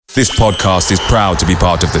This podcast is proud to be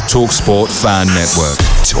part of the TalkSport Fan Network.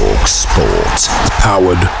 TalkSport.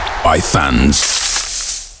 Powered by fans.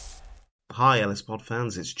 Hi Ellis Pod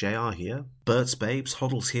fans, it's JR here. Bert's Babes,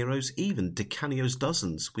 Hoddle's Heroes, even DiCanio's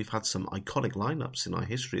Dozens. We've had some iconic lineups in our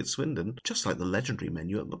history at Swindon, just like the legendary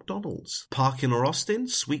menu at McDonald's. Parkin or Austin,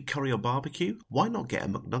 sweet curry or barbecue? Why not get a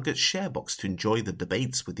McNuggets share box to enjoy the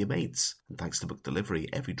debates with your mates? And thanks to McDelivery,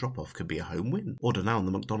 every drop-off could be a home win. Order now on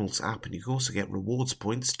the McDonald's app and you can also get rewards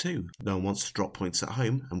points too. No one wants to drop points at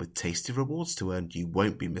home, and with tasty rewards to earn, you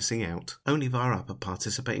won't be missing out. Only via app at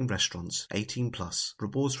participating restaurants. 18 plus.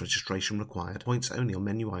 Rewards registration required. Points only on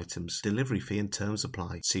menu items. Delivery fee and terms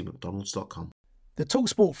apply. See mcdonalds.com. The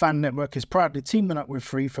TalkSport Fan Network is proudly teaming up with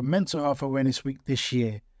Free for Mental Health Awareness Week this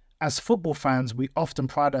year. As football fans, we often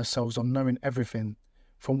pride ourselves on knowing everything,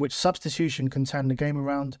 from which substitution can turn the game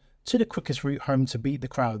around to the quickest route home to beat the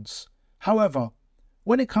crowds. However,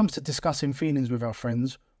 when it comes to discussing feelings with our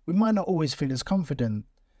friends, we might not always feel as confident.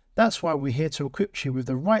 That's why we're here to equip you with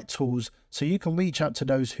the right tools so you can reach out to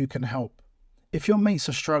those who can help. If your mates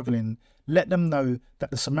are struggling, let them know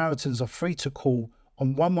that the Samaritans are free to call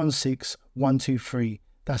on 116 123.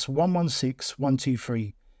 That's 116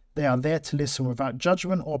 123. They are there to listen without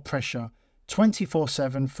judgment or pressure,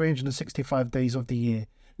 24/7, 365 days of the year.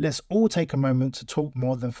 Let's all take a moment to talk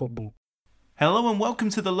more than football. Hello and welcome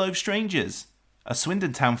to The Loathe Strangers, a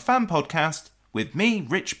Swindon Town fan podcast with me,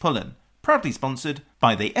 Rich Pullen, proudly sponsored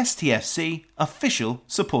by the STFC Official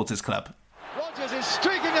Supporters Club. Rodgers is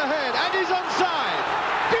streaking ahead and he's onside.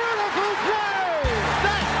 Beautiful play!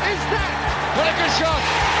 That is that! What a good shot!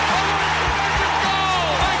 Oh,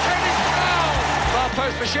 what a tremendous goal! Maintaining foul! Far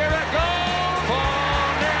post for Shearer, goal!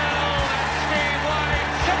 4-0, that's speed wide.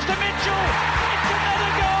 Steps to Mitchell! It's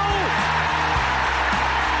another goal!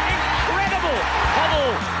 Incredible!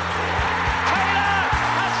 Hoddle! Taylor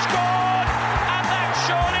has scored! And that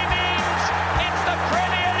surely means it's the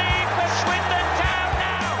Premier League for Swindon Town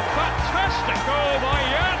now! Fantastic goal by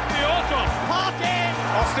Jan Piotr! Parkin!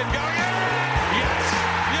 Austin going in! Yes!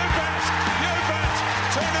 You bet! You bet!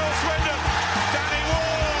 2-0 Swindon! Danny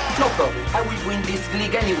Ward! Loco, I will win this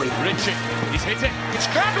league anyway. Richie, he's hit it. It's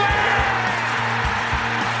Cradley!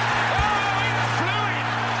 Oh, it flew in!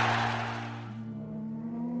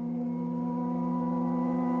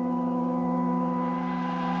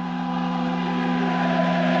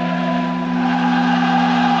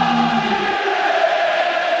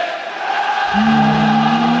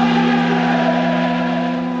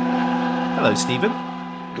 Hello, Stephen.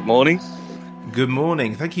 Good morning. Good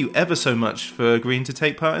morning. Thank you ever so much for agreeing to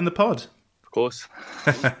take part in the pod. Of course.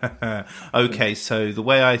 Okay, so the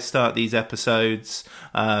way I start these episodes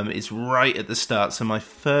is right at the start. So my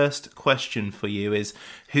first question for you is,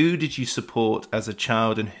 who did you support as a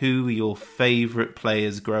child and who were your favourite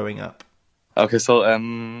players growing up? Okay, so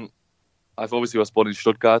I've obviously was born in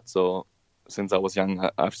Stuttgart, so since I was young,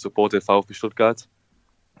 I've supported VfB Stuttgart.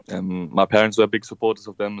 My parents were big supporters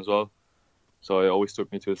of them as well, so it always took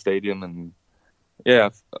me to the stadium, and yeah,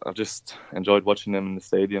 I've just enjoyed watching them in the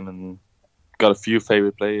stadium and got a few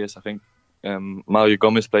favourite players. I think Mario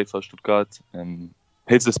Gomez played for Stuttgart,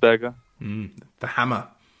 Hitzelsberger. The Hammer.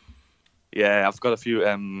 Yeah, I've got a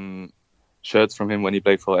few shirts from him when he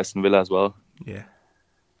played for Aston Villa as well. Yeah.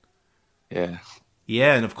 Yeah.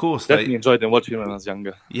 Yeah, and of course... Definitely enjoyed them watching when I was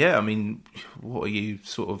younger. Yeah, I mean, what are you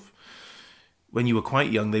sort of... When you were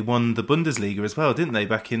quite young, they won the Bundesliga as well, didn't they?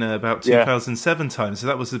 Back in about 2007 time. So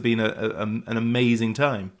that must have been an amazing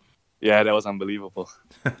time. Yeah, that was unbelievable.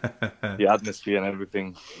 The atmosphere and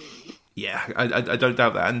everything. Yeah, I don't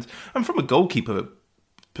doubt that. And from a goalkeeper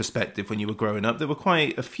perspective, when you were growing up, there were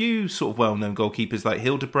quite a few sort of well-known goalkeepers like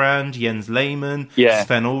Hildebrand, Jens Lehmann,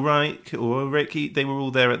 Sven Ulrich. They were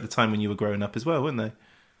all there at the time when you were growing up as well, weren't they?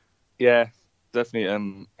 Yeah,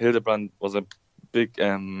 definitely. Hildebrand was a big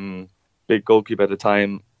goalkeeper at the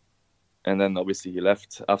time, and then obviously he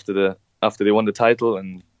left after they won the title,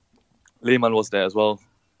 and Lehmann was there as well.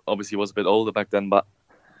 Obviously he was a bit older back then, but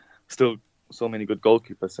still so many good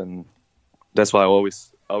goalkeepers, and that's why I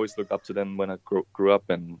always looked up to them when I grew up,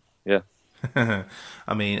 and yeah.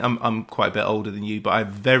 I mean, I'm quite a bit older than you, but I have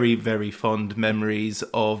very, very fond memories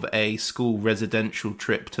of a school residential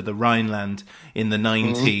trip to the Rhineland in the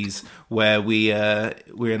 90s, where we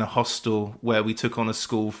were in a hostel where we took on a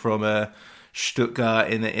school from Stuttgart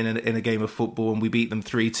in a game of football, and we beat them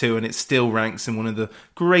 3-2, and it still ranks in one of the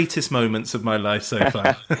greatest moments of my life so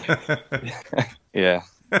far. Yeah,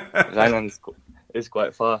 Rhineland is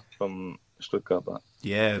quite far from Stuttgart, but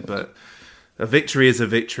yeah, but a victory is a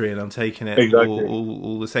victory, and I'm taking it exactly.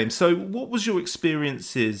 all the same. So what was your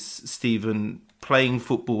experiences, Stephen, playing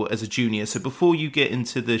football as a junior? So before you get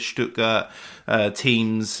into the Stuttgart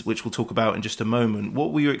teams, which we'll talk about in just a moment,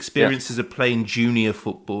 what were your experiences of playing junior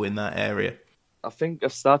football in that area? I think I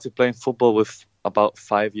started playing football with about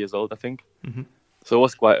 5 years old, I think. Mm-hmm. So it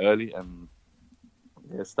was quite early. And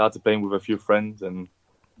I started playing with a few friends, and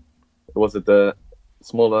it was at the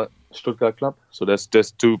smaller Stuttgart club. So there's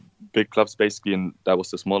two big clubs basically, and that was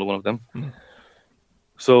the smaller one of them. Mm.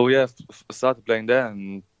 So I started playing there,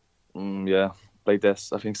 and played there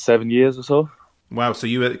I think 7 years or so. Wow! So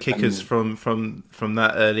you were at Kickers from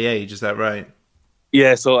that early age, is that right?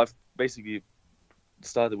 Yeah. So I've basically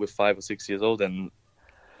started with 5 or 6 years old, and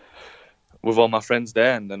with all my friends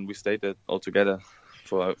there, and then we stayed there all together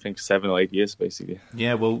for I think 7 or 8 years, basically.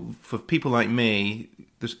 Yeah, well, for people like me,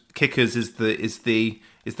 the Kickers is the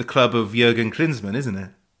club of Jürgen Klinsmann, isn't it?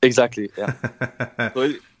 Exactly. Yeah.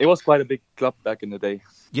 So it was quite a big club back in the day.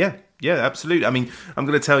 Yeah, absolutely. I mean, I'm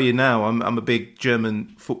going to tell you now, I'm a big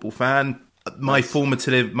German football fan. My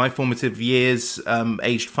formative years,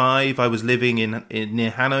 aged 5, I was living in near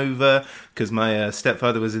Hanover because my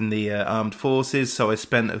stepfather was in the armed forces. So I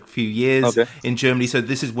spent a few years in Germany. So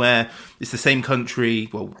this is where it's the same country.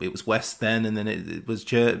 Well, it was West then, and then it was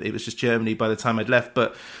just Germany by the time I'd left.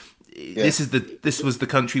 But this was the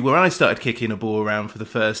country where I started kicking a ball around for the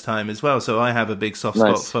first time as well. So I have a big soft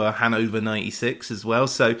spot for Hanover '96 as well.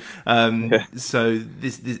 So so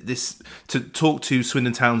this to talk to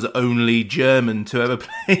Swindon Town's only German to ever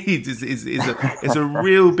played is a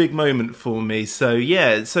real big moment for me. So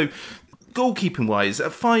so goalkeeping wise,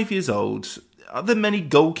 at 5 years old, are there many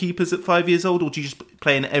goalkeepers at 5 years old, or do you just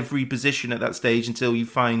play in every position at that stage until you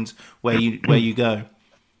find where you go?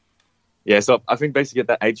 Yeah, so I think basically at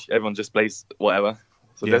that age, everyone just plays whatever.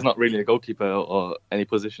 So there's not really a goalkeeper or any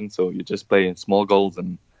position. So you just play in small goals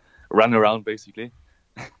and run around, basically.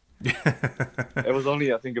 It was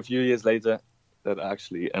only, I think, a few years later that I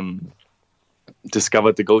actually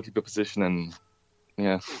discovered the goalkeeper position.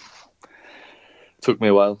 And, took me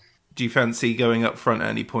a while. Do you fancy going up front at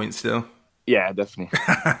any point still? Yeah, definitely.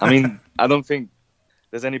 I mean, I don't think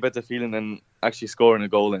there's any better feeling than actually scoring a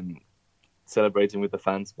goal and celebrating with the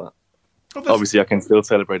fans, but... obviously, I can still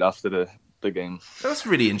celebrate after the game. That's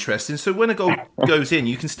really interesting. So when a goal goes in,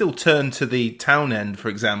 you can still turn to the town end, for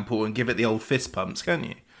example, and give it the old fist pumps, can't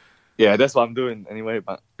you? Yeah, that's what I'm doing anyway.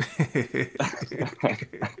 But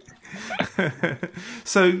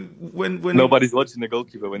so when nobody's watching the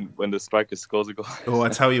goalkeeper when the striker scores a goal. Oh, I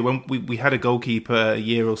tell you, when we had a goalkeeper a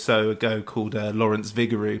year or so ago called Lawrence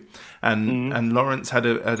Vigouroux, and Lawrence had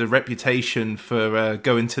a reputation for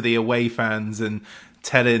going to the away fans and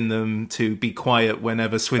telling them to be quiet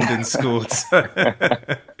whenever Swindon scored.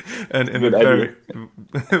 and him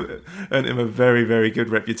a very, very good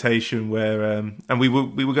reputation where and we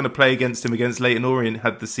were going to play against him against Leyton Orient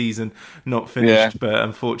had the season not finished, but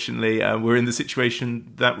unfortunately we're in the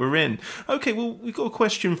situation that we're in. Okay, well, we've got a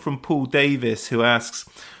question from Paul Davis who asks,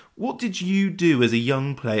 what did you do as a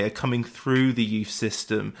young player coming through the youth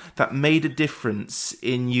system that made a difference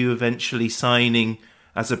in you eventually signing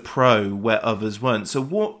as a pro where others weren't? So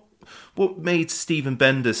what made Stephen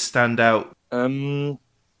Benda stand out?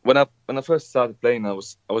 When I first started playing, I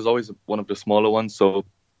was always one of the smaller ones. So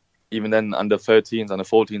even then, under 13s, under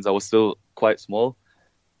 14s, I was still quite small.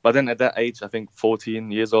 But then at that age, I think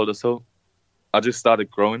 14 years old or so, I just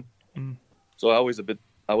started growing. So I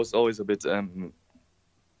was always a bit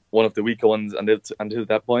one of the weaker ones until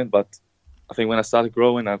that point. But I think when I started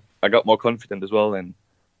growing, I got more confident as well, and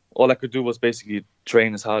all I could do was basically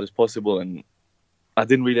train as hard as possible, and I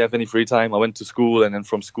didn't really have any free time. I went to school, and then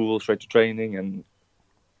from school straight to training, and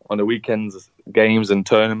on the weekends, games and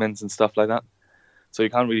tournaments and stuff like that. So you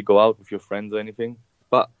can't really go out with your friends or anything.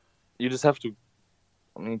 But you just have to,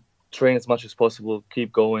 train as much as possible,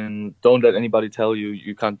 keep going. Don't let anybody tell you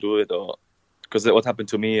you can't do it, or because what happened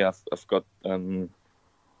to me, I've got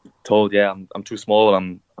told, I'm too small,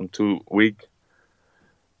 I'm too weak.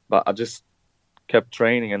 But I just kept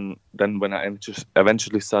training, and then when I just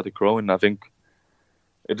eventually started growing, I think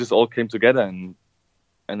it just all came together, and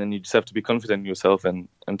then you just have to be confident in yourself and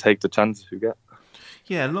take the chances you get.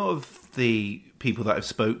 Yeah, a lot of the people that I've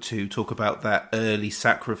spoke to talk about that early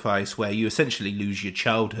sacrifice where you essentially lose your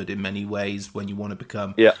childhood in many ways when you want to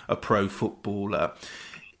become a pro footballer.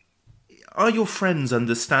 Are your friends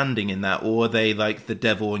understanding in that, or are they like the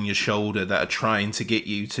devil on your shoulder that are trying to get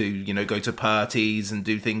you to, go to parties and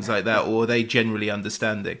do things like that, or are they generally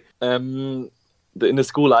understanding? In the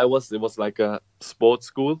school it was like a sports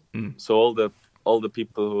school. So all the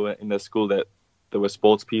people who were in the school that they were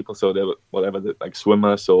sports people, so they were like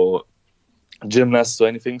swimmers or gymnasts or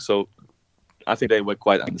anything. So I think they were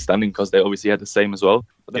quite understanding because they obviously had the same as well.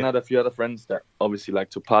 But then Yeah. I had a few other friends that obviously like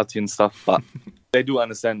to party and stuff, but they do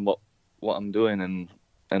understand what I'm doing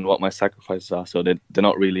and what my sacrifices are. So they're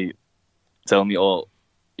not really telling me, oh,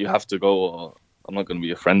 you have to go, or I'm not going to be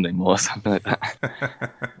your friend anymore, or something like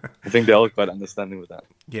that. I think they're all quite understanding with that.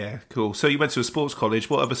 Yeah, cool. So you went to a sports college.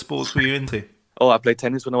 What other sports were you into? Oh, I played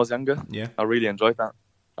tennis when I was younger. Yeah. I really enjoyed that.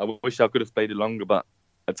 I wish I could have played it longer, but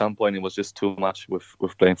at some point it was just too much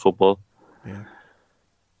with playing football. Yeah.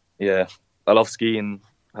 Yeah, I love skiing.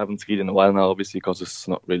 I haven't skied in a while now, obviously, because it's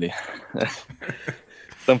not really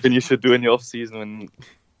something you should do in your off season when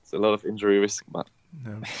it's a lot of injury risk. But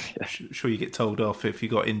No, sure you get told off if you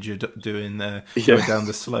got injured doing going Yeah. down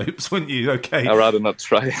the slopes, wouldn't you? Okay. I'd rather not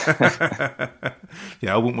try.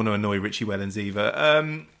 Yeah, I wouldn't want to annoy Richie Wellens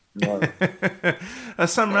either. No.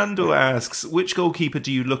 Sam Randall asks, which goalkeeper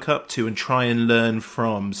do you look up to and try and learn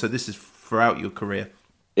from? So this is throughout your career.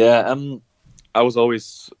 Yeah, I was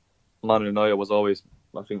always Manuel Neuer was always,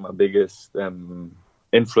 I think, my biggest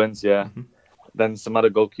influence. Yeah. Mm-hmm. Then some other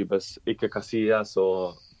goalkeepers, Iker Casillas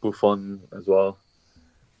or Buffon as well.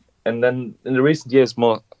 And then in the recent years,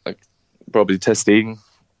 more like probably Ter Stegen.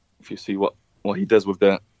 If you see what he does with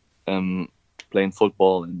the playing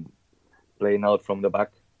football and playing out from the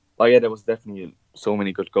back. Oh yeah, there was definitely so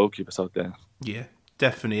many good goalkeepers out there. Yeah,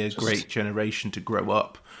 definitely a great generation to grow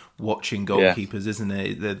up watching goalkeepers, isn't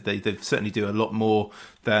it? They certainly do a lot more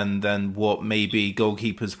than what maybe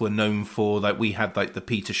goalkeepers were known for. Like we had like the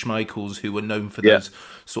Peter Schmeichels who were known for those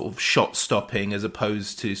sort of shot stopping as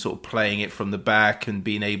opposed to sort of playing it from the back and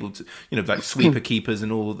being able to, like sweeper keepers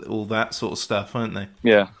and all that sort of stuff, aren't they?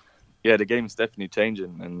 Yeah, the game's definitely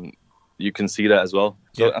changing and you can see that as well.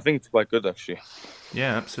 So I think it's quite good actually.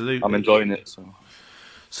 Yeah, absolutely. I'm enjoying it.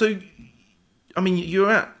 So, I mean,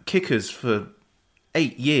 you're at Kickers for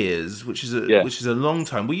 8 years, which is a long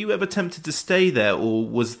time. Were you ever tempted to stay there, or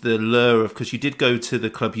was the lure of, because you did go to the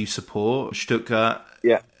club you support, Stuttgart?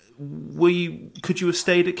 Yeah. Could you have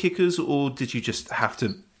stayed at Kickers, or did you just have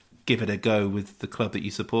to give it a go with the club that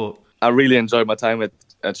you support? I really enjoyed my time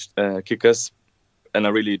at Kickers, and I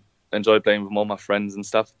really enjoyed playing with all my friends and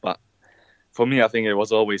stuff. But for me, I think it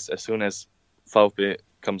was always, as soon as VfB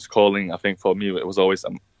comes calling, I think for me it was always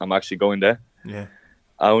I'm actually going there. Yeah.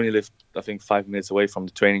 I only lived, I think, 5 minutes away from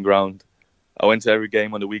the training ground. I went to every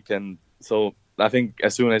game on the weekend. So I think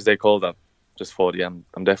as soon as they called up, just thought, yeah,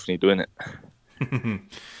 I'm definitely doing it.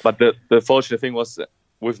 But the fortunate thing was,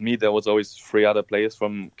 with me, there was always 3 other players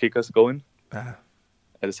from Kickers going at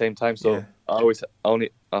the same time. So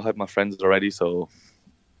I had my friends already, so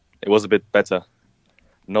it was a bit better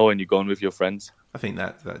knowing you're going with your friends. I think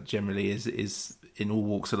that generally is in all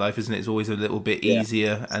walks of life, isn't it? It's always a little bit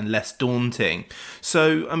easier and less daunting.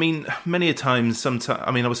 So, I mean, many a times,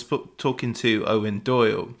 I was talking to Owen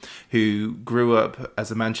Doyle, who grew up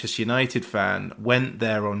as a Manchester United fan, went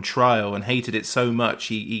there on trial and hated it so much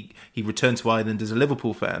he returned to Ireland as a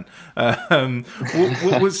Liverpool fan.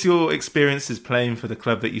 What was your experiences playing for the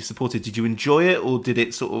club that you supported? Did you enjoy it, or did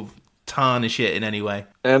it sort of tarnish it in any way?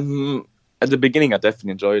 At the beginning, I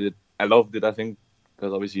definitely enjoyed it. I loved it, I think,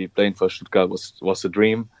 because obviously playing for Stuttgart was a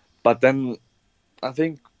dream. But then I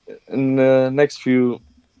think in the next few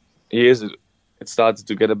years, it started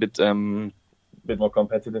to get a bit more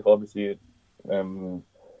competitive, obviously,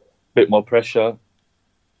 bit more pressure.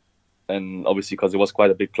 And obviously, because it was quite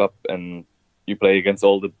a big club and you play against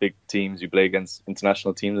all the big teams, you play against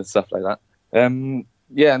international teams and stuff like that. And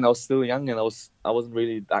I was still young and I wasn't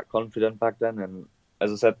really that confident back then. And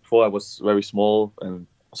as I said before, I was very small. And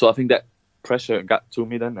so I think that pressure got to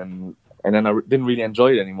me then, and then I didn't really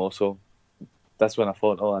enjoy it anymore. So that's when I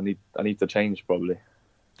thought, I need to change probably.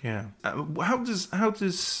 Yeah. How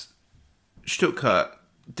does Stuttgart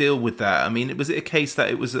deal with that? I mean, was it a case that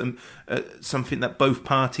it was something that both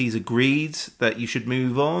parties agreed that you should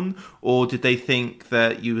move on, or did they think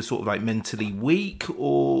that you were sort of like mentally weak,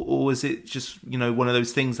 or was it just one of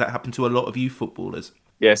those things that happened to a lot of youth footballers?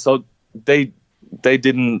 Yeah. So they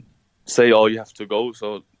didn't say, you have to go.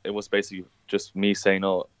 So it was basically just me saying,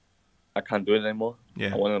 I can't do it anymore.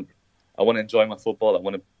 Yeah. I want to enjoy my football. I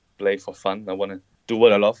want to play for fun. I want to do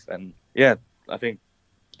what I love. And I think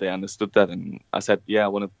they understood that. And I said, I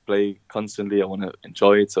want to play constantly. I want to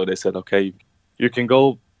enjoy it. So they said, okay, you can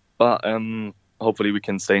go, but hopefully we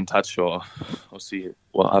can stay in touch or see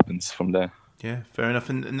what happens from there. Yeah, fair enough.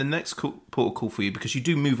 And the next port of call for you, because you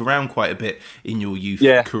do move around quite a bit in your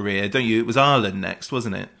youth career, don't you? It was Ireland next,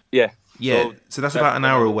 wasn't it? Yeah. Yeah, so that's about an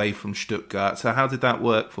hour away from Stuttgart. So how did that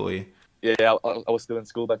work for you? Yeah, I was still in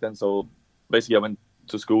school back then. So basically I went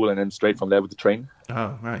to school and then straight from there with the train.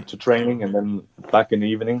 Oh, right. To training and then back in the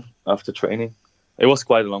evening after training. It was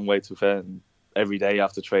quite a long way, to be fair. And every day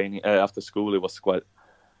after training, after school. It was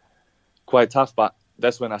quite tough, but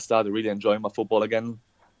that's when I started really enjoying my football again.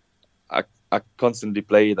 I constantly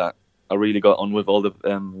played. I really got on with all the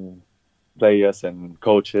players and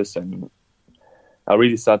coaches, and I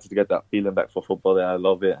really started to get that feeling back for football. I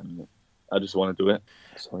love it, and I just want to do it.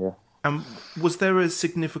 So yeah. Was there a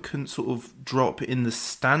significant sort of drop in the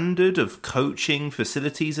standard of coaching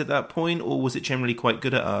facilities at that point, or was it generally quite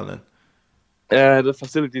good at Ireland? The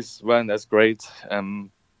facilities weren't as great,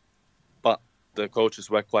 but the coaches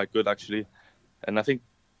were quite good actually. And I think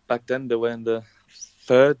back then they were in the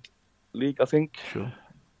third league, I think. Sure.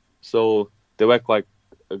 So they were quite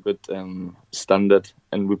a good standard,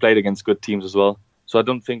 and we played against good teams as well. So I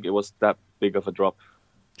don't think it was that big of a drop.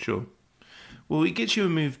 Sure. Well, it gets you a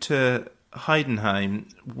move to Heidenheim,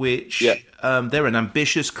 which Yeah. They're an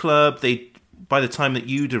ambitious club. By the time that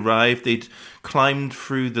you'd arrived, they'd climbed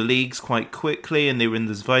through the leagues quite quickly, and they were in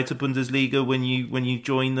the Zweite Bundesliga when you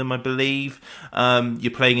joined them, I believe.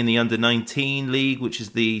 You're playing in the Under-19 league, which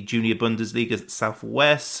is the Junior Bundesliga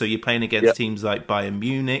Southwest. So you're playing against teams like Bayern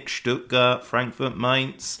Munich, Stuttgart, Frankfurt,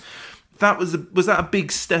 Mainz. Was that a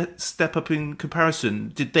big step up in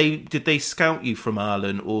comparison? Did they scout you from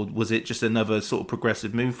Ireland, or was it just another sort of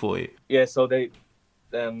progressive move for you? Yeah, so they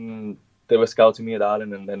were scouting me at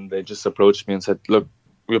Ireland, and then they just approached me and said, "Look,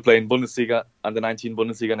 we're playing Bundesliga, Under-19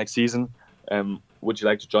 Bundesliga next season. Would you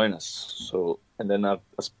like to join us?" So, and then I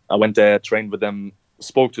went there, trained with them,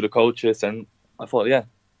 spoke to the coaches, and I thought, yeah,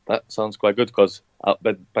 that sounds quite good, because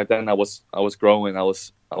but by then I was growing, I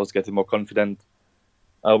was getting more confident.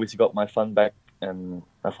 I obviously got my fun back, and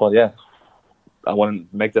I thought, yeah, I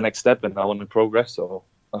want to make the next step, and I want to progress. So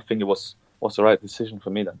I think it was the right decision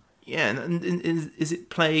for me then. Yeah, and is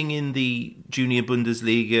it playing in the Junior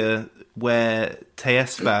Bundesliga where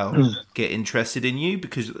TSV get interested in you?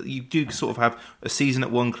 Because you do sort of have a season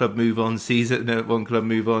at one club, move on, season at one club,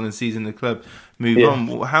 move on, and season at the club, move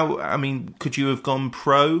on. Could you have gone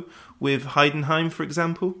pro with Heidenheim, for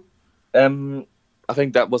example? I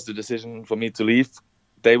think that was the decision for me to leave.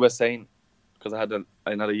 They were saying, because I had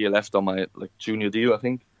another year left on my junior deal, I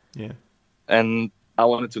think. Yeah. And I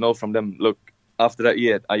wanted to know from them, look, after that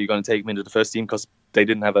year, are you going to take me into the first team? Because they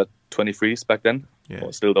didn't have a 23s back then,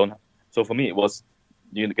 or still don't. So for me, it was,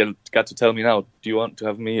 you got to tell me now, do you want to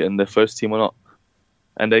have me in the first team or not?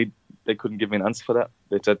 And they couldn't give me an answer for that.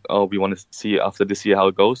 They said, oh, we want to see after this year how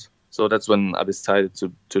it goes. So that's when I decided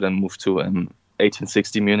to then move to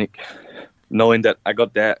 1860 Munich, knowing that I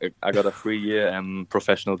got there, I got a 3-year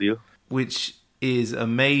professional deal. Which is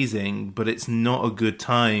amazing, but it's not a good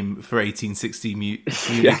time for 1860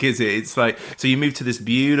 Munich, is it? It's like, so you move to this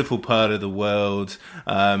beautiful part of the world.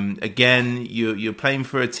 Again, you're playing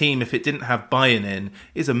for a team, if it didn't have Bayern in,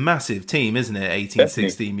 is a massive team, isn't it?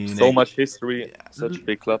 1860 Definitely. Munich. So much history, such a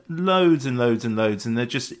big club. Loads and loads and loads, and they're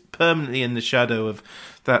just permanently in the shadow of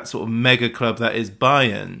that sort of mega club that is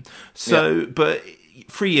Bayern. So, but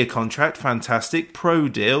 3-year contract, fantastic. Pro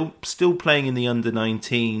deal, still playing in the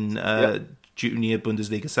Under-19 Junior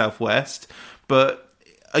Bundesliga Southwest. But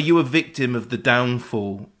are you a victim of the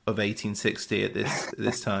downfall of 1860 at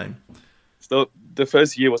this time? So the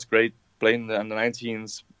first year was great, playing the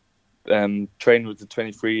Under-19s, training with the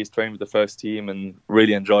 23s, training with the first team, and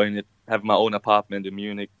really enjoying it. Having my own apartment in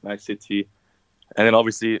Munich, nice city. And then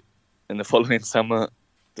obviously in the following summer,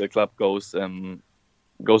 the club goes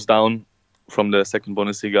down from the second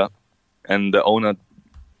Bundesliga, and the owner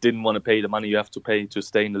didn't want to pay the money you have to pay to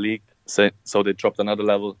stay in the league. So they dropped another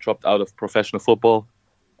level, dropped out of professional football.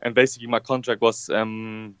 And basically my contract was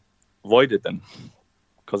voided then,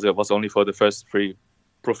 because it was only for the first 3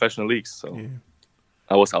 professional leagues. So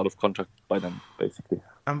I was out of contract by then, basically.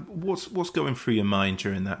 And what's going through your mind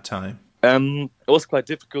during that time? It was quite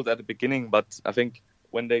difficult at the beginning, but I think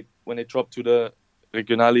when they dropped to the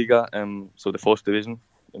Regionalliga, so the 4th division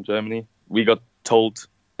in Germany, we got told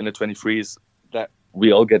in the 23s that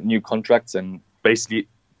we all get new contracts, and basically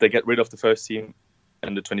they get rid of the first team,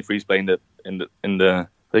 and the 23s play in the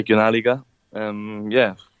Regionalliga.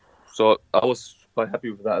 So I was quite happy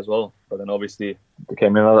with that as well. But then obviously there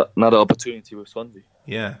came another opportunity with Swansea.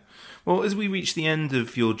 Yeah. Well, as we reach the end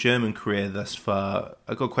of your German career thus far,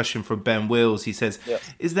 I got a question from Ben Wills. He says,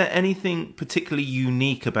 is there anything particularly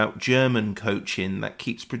unique about German coaching that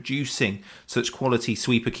keeps producing such quality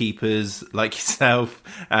sweeper keepers like yourself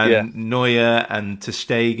and Neuer and Ter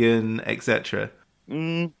Stegen, etc.?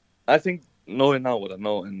 I think knowing now what I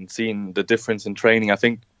know and seeing the difference in training, I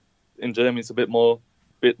think in Germany it's a bit more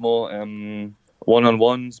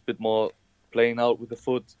one-on-ones, a bit more playing out with the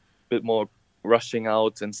foot, a bit more rushing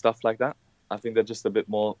out and stuff like that. I think they're just a bit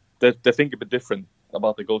more, they think a bit different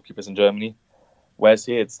about the goalkeepers in Germany. Whereas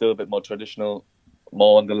here, it's still a bit more traditional,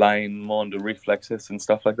 more on the line, more on the reflexes and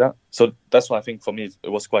stuff like that. So that's why I think for me, it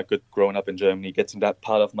was quite good growing up in Germany, getting that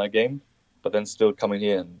part of my game, but then still coming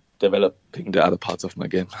here and developing the other parts of my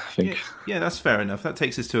game, I think. Yeah, that's fair enough. That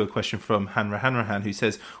takes us to a question from Hanrahan, who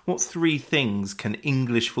says, what 3 things can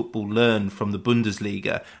English football learn from the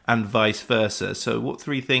Bundesliga and vice versa? So what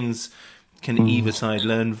 3 things can either side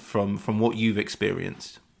learn from what you've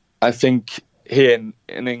experienced? I think here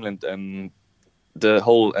in England, the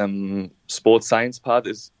whole sports science part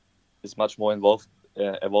is much more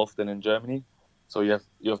evolved than in Germany. So you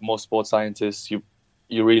have more sports scientists. You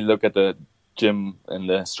really look at the gym and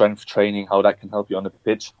the strength training, how that can help you on the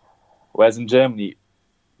pitch. Whereas in Germany,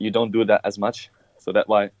 you don't do that as much. So that's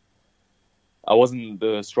why I wasn't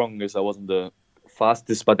the strongest, I wasn't the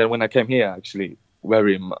fastest. But then when I came here, I actually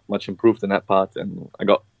very much improved in that part, and I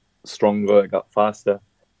got stronger, I got faster.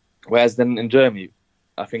 Whereas then in Germany,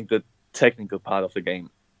 I think the technical part of the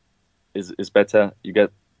game is better. You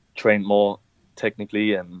get trained more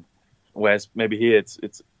technically, and whereas maybe here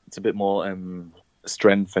it's a bit more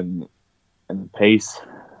strength and pace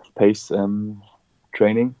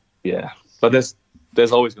training. Yeah, but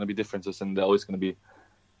there's always going to be differences, and there's always going to be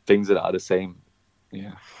things that are the same.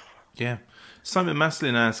 Yeah. Simon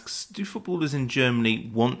Maslin asks, do footballers in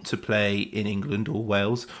Germany want to play in England or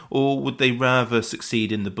Wales, or would they rather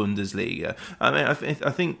succeed in the Bundesliga? I mean,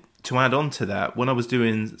 I think to add on to that, when I was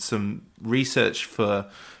doing some research for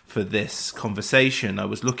this conversation, I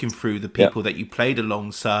was looking through the people that you played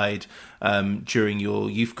alongside during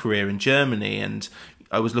your youth career in Germany, and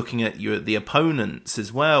I was looking at the opponents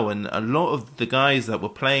as well, and a lot of the guys that were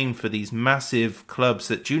playing for these massive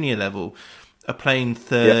clubs at junior level are playing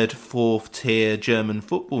third, fourth tier German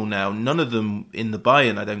football now. None of them in the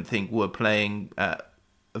Bayern, I don't think, were playing at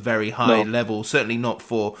a very high level, certainly not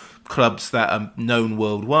for clubs that are known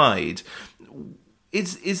worldwide.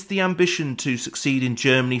 Is the ambition to succeed in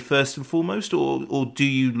Germany first and foremost, or do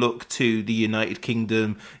you look to the United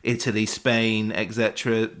Kingdom, Italy, Spain,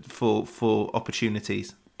 etc. for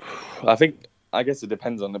opportunities? I guess it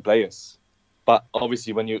depends on the players, but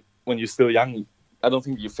obviously when you're still young, I don't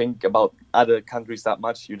think you think about other countries that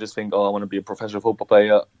much. You just think, I want to be a professional football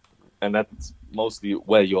player, and that's mostly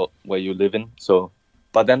where you live in. So,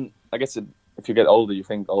 but then I guess if you get older, you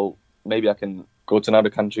think, maybe I can go to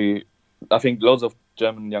another country. I think loads of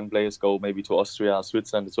German young players go maybe to Austria or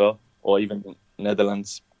Switzerland as well, or even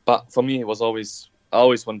Netherlands. But for me, I always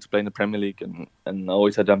wanted to play in the Premier League, and I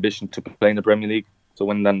always had the ambition to play in the Premier League. So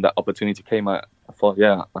when then that opportunity came, I thought,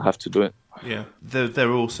 I have to do it. Yeah, there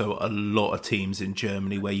are also a lot of teams in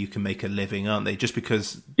Germany where you can make a living, aren't they? Just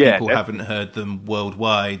because people haven't heard them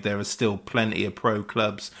worldwide, there are still plenty of pro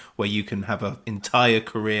clubs where you can have an entire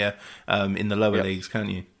career in the lower leagues, can't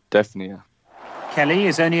you? Definitely, yeah. Kelly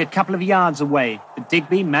is only a couple of yards away, but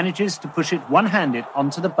Digby manages to push it one-handed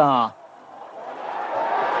onto the bar.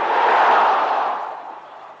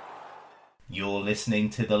 You're listening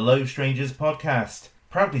to the Low Strangers podcast,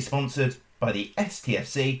 proudly sponsored by the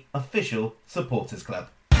STFC Official Supporters Club.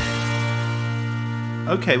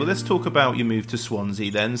 Okay, well, let's talk about your move to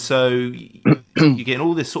Swansea then. So you're getting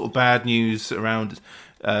all this sort of bad news around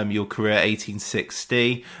your career at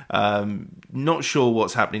 1860. Not sure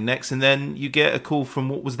what's happening next. And then you get a call from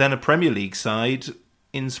what was then a Premier League side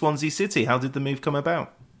in Swansea City. How did the move come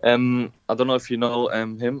about? I don't know if you know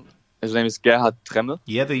him. His name is Gerhard Tremmel.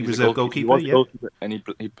 Yeah, the reserve goalkeeper. He was goalkeeper, and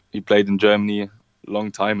he played in Germany a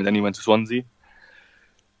long time, and then he went to Swansea.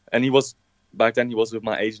 And back then he was with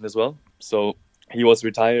my agent as well. So he was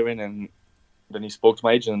retiring, and then he spoke to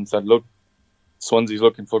my agent and said, look, Swansea's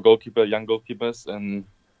looking for young goalkeepers, and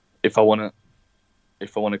if I wanna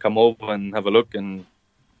come over and have a look and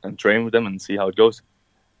train with them and see how it goes.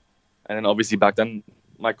 And then obviously back then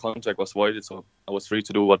my contract was voided, so I was free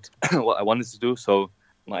to do what I wanted to do. So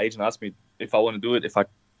my agent asked me if I want to do it, if I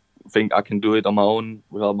think I can do it on my own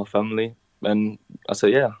without my family. And I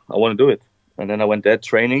said, yeah, I want to do it. And then I went there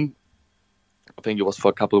training. I think it was for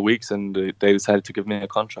a couple of weeks, and they decided to give me a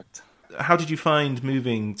contract. How did you find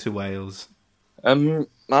moving to Wales?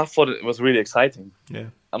 I thought it was really exciting. Yeah,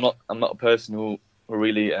 I'm not a person who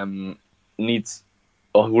really needs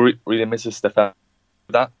or who really misses the fact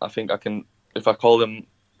that I think I can, if I call them,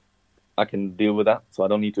 I can deal with that. So I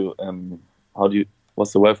don't need to.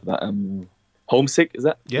 What's the word for that? Homesick, is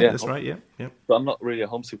that? Yeah, that's right. Yeah. So I'm not really a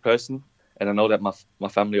homesick person, and I know that my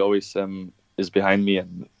family always is behind me,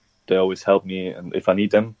 and they always help me, and if I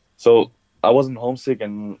need them. So I wasn't homesick,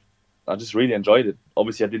 and I just really enjoyed it.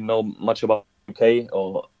 Obviously, I didn't know much about UK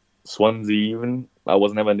or Swansea even. I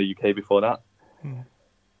was never in the UK before that.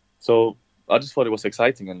 So I just thought it was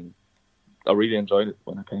exciting, and I really enjoyed it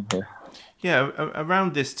when I came here. Yeah,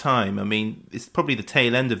 around this time, I mean, it's probably the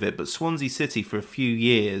tail end of it, but Swansea City for a few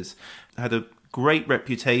years had a great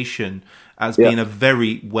reputation as being a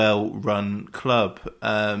very well-run club,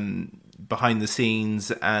 behind the scenes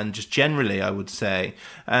and just generally, I would say.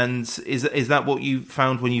 And is that what you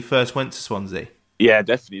found when you first went to Swansea? Yeah,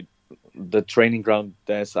 definitely. The training ground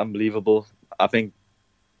there is unbelievable. I think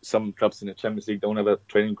some clubs in the Champions League don't have a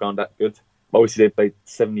training ground that good. Obviously, they played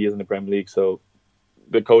 7 years in the Premier League, so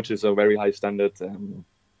the coaches are very high standard.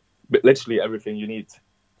 But literally everything you need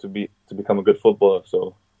to become a good footballer.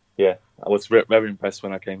 So yeah, I was very impressed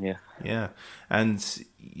when I came here. Yeah, and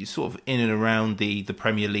you're sort of in and around the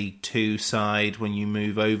Premier League 2 side when you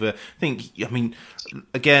move over. I mean,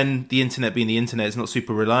 again, the internet being the internet is not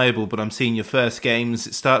super reliable, but I'm seeing your first games,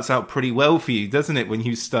 it starts out pretty well for you, doesn't it? When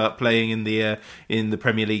you start playing in the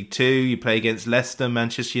Premier League 2, you play against Leicester,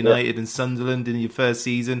 Manchester United and Sunderland in your first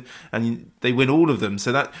season, and they win all of them.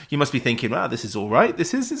 So that you must be thinking, wow, this is all right.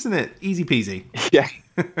 This is, isn't it? Easy peasy. Yeah.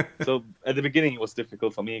 So at the beginning it was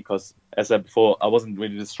difficult for me because, as I said before, I wasn't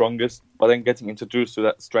really the strongest. But then getting introduced to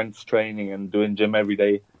that strength training and doing gym every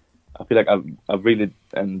day, I feel like I've really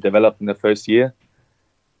developed in the first year.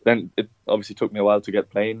 Then it obviously took me a while to get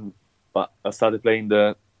playing, but I started playing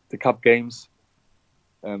the cup games,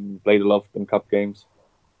 played a lot of them cup games.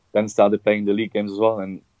 Then started playing the league games as well,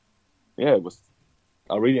 and yeah,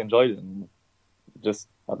 I really enjoyed it. And just,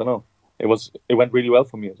 I don't know, it went really well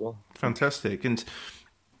for me as well. Fantastic. And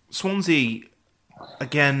Swansea,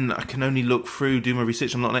 again, I can only look through, do my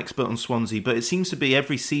research. I'm not an expert on Swansea, but it seems to be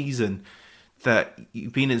every season that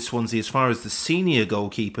you've been in Swansea, as far as the senior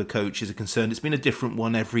goalkeeper coaches are concerned, it's been a different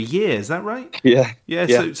one every year. Is that right? Yeah.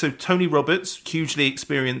 Yeah. So Tony Roberts, hugely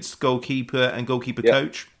experienced goalkeeper and goalkeeper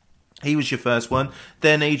coach. He was your first one.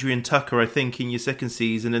 Then Adrian Tucker, I think, in your second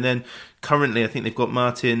season. And then currently, I think they've got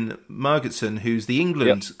Martin Margetson, who's the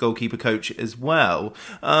England goalkeeper coach as well.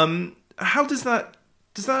 How does that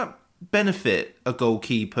benefit a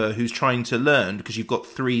goalkeeper who's trying to learn, because you've got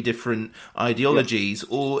 3 different ideologies,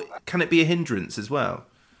 or can it be a hindrance as well?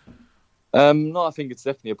 No, I think it's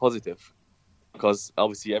definitely a positive, because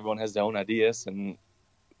obviously everyone has their own ideas and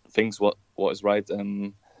thinks what is right.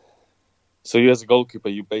 So you as a goalkeeper,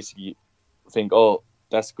 you basically think, oh,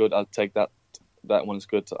 that's good, I'll take that. That one is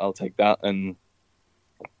good, I'll take that. And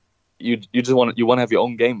you just want to have your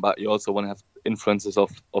own game, but you also want to have influences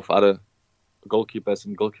of other goalkeepers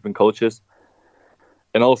and goalkeeping coaches.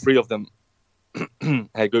 And all 3 of them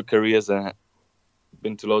had good careers and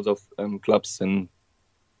been to loads of clubs. And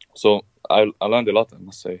so I learned a lot, I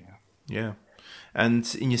must say. Yeah. And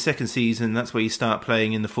in your second season, that's where you start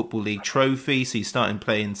playing in the Football League Trophy. So you start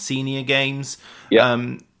playing senior games.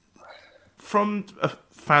 Yeah. From a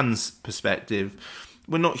fan's perspective,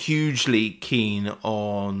 we're not hugely keen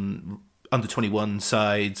on under-21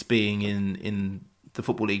 sides being in the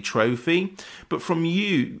Football League Trophy. But from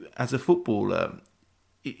you as a footballer,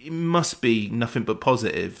 it must be nothing but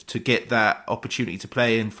positive to get that opportunity to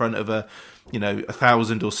play in front of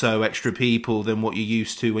 1,000 or so extra people than what you're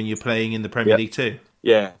used to when you're playing in the Premier League too.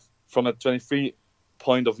 Yeah, from a 23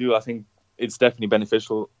 point of view, I think it's definitely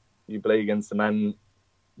beneficial. You play against the man,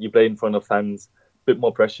 you play in front of fans, a bit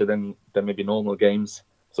more pressure than maybe normal games.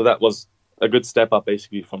 So that was a good step up,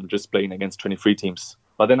 basically, from just playing against 23 teams.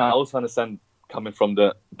 But then I also understand, coming from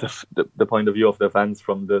the point of view of the fans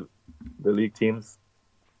from the league teams.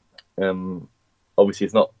 Obviously,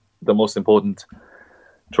 it's not the most important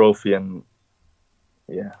trophy, and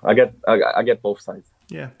yeah, I get both sides.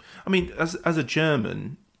 Yeah, I mean, as a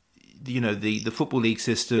German, the Football League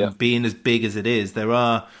system being as big as it is, there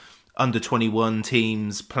are under-21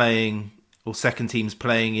 teams playing, or second teams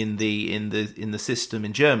playing in the system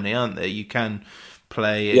in Germany, aren't there? You can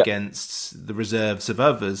play against the reserves of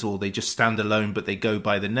others, or they just stand alone, but they go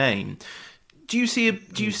by the name. Do you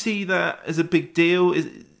see that as a big deal?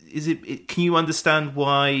 Is it? Can you understand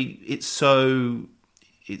why it's so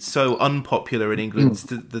unpopular in England?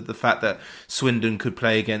 The fact that Swindon could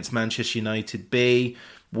play against Manchester United B,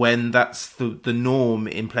 when that's the norm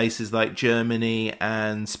in places like Germany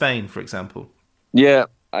and Spain, for example. Yeah,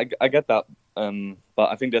 I get that, but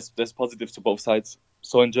I think there's positives to both sides.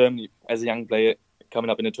 So in Germany, as a young player coming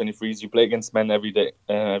up in the 23s, you play against men every day,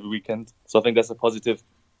 every weekend. So I think that's a positive.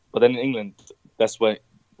 But then in England, that's why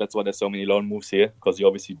there's so many loan moves here, because you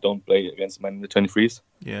obviously don't play against men in the 23s.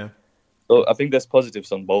 Yeah. So I think there's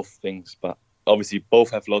positives on both things, but obviously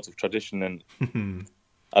both have lots of tradition, and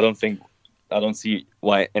I don't see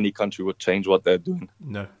why any country would change what they're doing.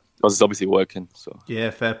 No. Because it's obviously working. So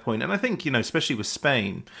yeah, fair point. And I think, especially with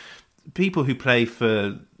Spain, people who play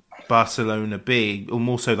for Barcelona B, or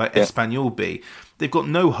more so like Espanyol B, they've got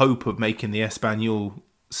no hope of making the Espanyol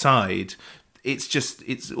side,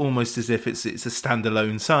 it's almost as if it's a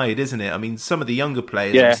standalone side, isn't it? I mean, some of the younger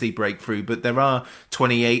players obviously break through, but there are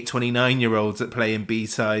 28, 29-year-olds that play in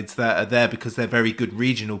B-sides that are there because they're very good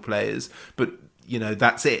regional players, but,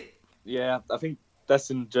 that's it. Yeah, I think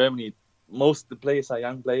that's in Germany. Most of the players are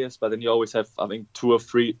young players, but then you always have, I think, 2 or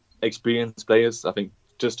 3 experienced players, I think,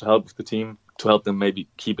 just to help the team, to help them maybe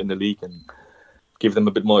keep in the league and give them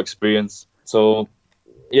a bit more experience. So,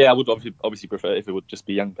 yeah, I would obviously prefer if it would just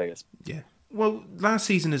be young players. Yeah. Well, last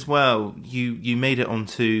season as well, you made it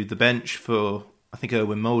onto the bench for, I think,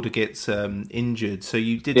 when Mulder gets injured. So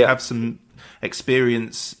you did have some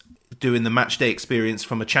experience doing the match day experience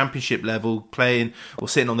from a championship level, playing or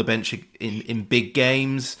sitting on the bench in big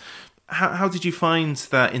games. How did you find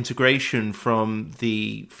that integration from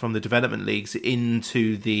the development leagues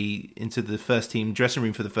into the first team dressing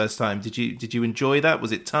room for the first time? Did you enjoy that?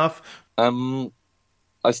 Was it tough?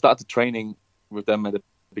 I started training with them at the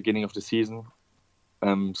beginning of the season,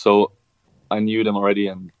 so I knew them already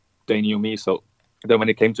and they knew me. So then when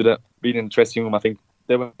it came to being in the dressing room, I think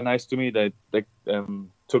they were nice to me. They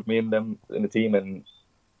took me in the team and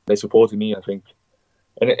they supported me, I think.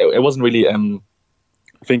 And it wasn't really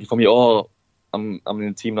thinking for me, I'm in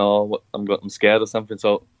the team now, I'm scared or something.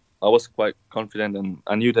 So I was quite confident and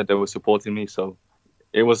I knew that they were supporting me. So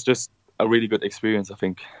it was just a really good experience, I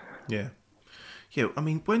think. Yeah. Yeah, I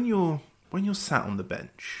mean, when you're sat on the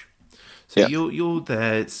bench, so you're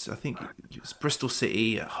there. I think it's Bristol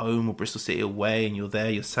City at home or Bristol City away, and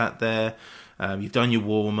you're sat there. You've done your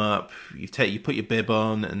warm up. You put your bib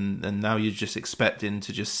on, and now you're just expecting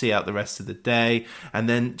to just see out the rest of the day. And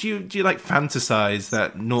then do you like fantasize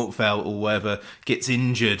that Nordfeldt or whatever gets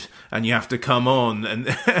injured and you have to come on and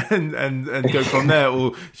go from there,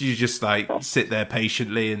 or do you just like sit there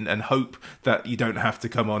patiently and hope that you don't have to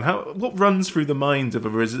come on? What runs through the mind of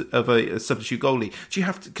a substitute goalie? Do you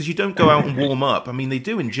have to, because you don't go out and warm up? I mean, they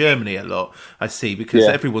do in Germany a lot, I see, because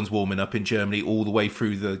everyone's warming up in Germany all the way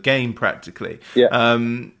through the game practically. Yeah.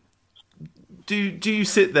 Do you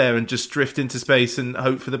sit there and just drift into space and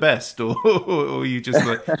hope for the best, or you just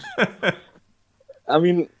like? I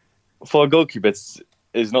mean, for a goalkeeper,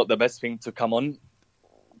 it's not the best thing to come on,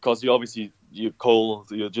 because you're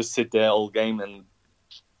cold. You just sit there all game and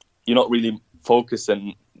you're not really focused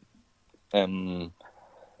and thinking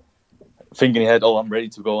ahead. Oh, I'm ready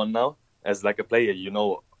to go on now. As like a player,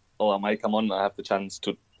 I might come on. I have the chance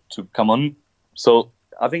to come on. So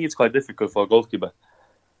I think it's quite difficult for a goalkeeper,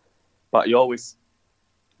 but you always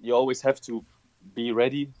have to be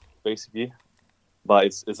ready, basically. But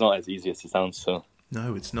it's not as easy as it sounds. So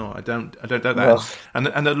no, it's not. I don't know that. No.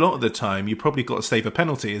 And a lot of the time, you probably got to save a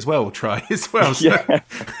penalty as well. Try as well. So. Yeah,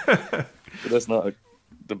 that's not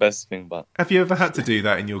the best thing. But have you ever had to do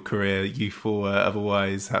that in your career, youth or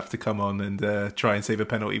otherwise? Have to come on and try and save a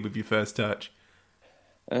penalty with your first touch?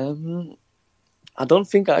 I don't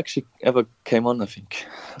think I actually ever came on, I think.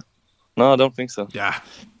 No, I don't think so. Yeah.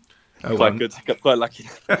 Quite good. Got quite lucky.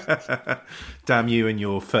 Damn you and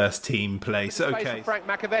your first team place. Okay. Frank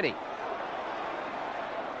McAvenny.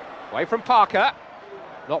 Away from Parker.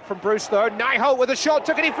 Not from Bruce, though. Nyholt with a shot.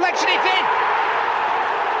 Took a deflection. It's in!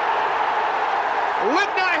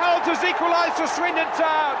 Luke Nyholt has equalised for Swindon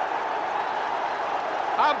Town.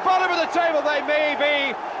 And bottom of the table they may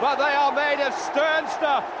be, but they are made of stern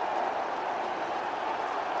stuff.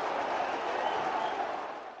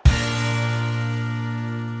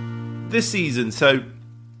 This season, so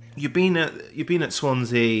you've been at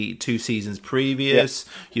Swansea 2 seasons previous.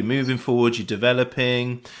 Yeah. You're moving forward. You're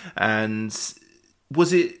developing, and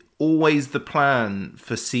was it always the plan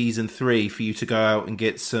for season 3 for you to go out and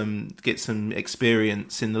get some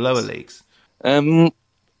experience in the lower leagues?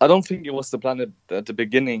 I don't think it was the plan at the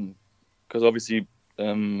beginning, because obviously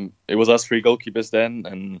it was us 3 goalkeepers then,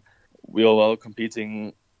 and we were all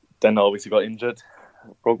competing. Then I obviously got injured,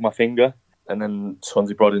 broke my finger, and then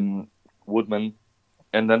Swansea brought in Woodman,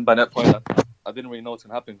 and then by that point I didn't really know what's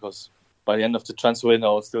going to happen, because by the end of the transfer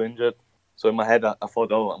window I was still injured. So in my head I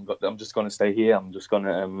thought, I'm just going to stay here. I'm just going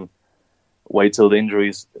to wait till the injury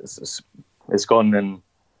is gone and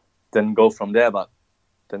then go from there. But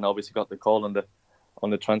then obviously got the call on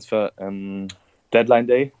the transfer deadline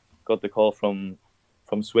day. Got the call from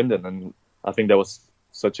Swindon, and I think that was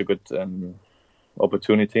such a good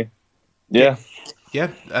opportunity. Yeah.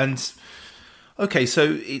 And okay,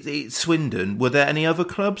 so it's Swindon. Were there any other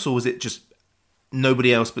clubs, or was it just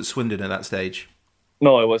nobody else but Swindon at that stage?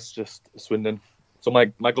 No, it was just Swindon. So my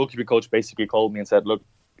goalkeeping coach basically called me and said, look,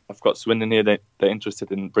 I've got Swindon here. They're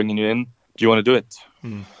interested in bringing you in. Do you want to do it?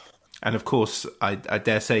 And of course, I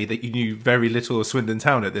dare say that you knew very little of Swindon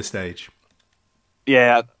Town at this stage.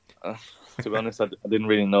 Yeah. To be honest, I didn't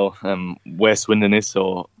really know where Swindon is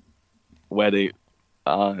or where they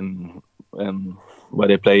are and where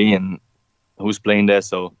they play and who's playing there.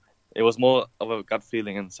 So it was more of a gut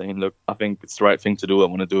feeling and saying, look, I think it's the right thing to do. I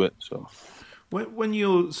want to do it. So when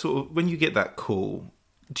you get that call,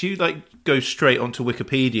 do you go straight onto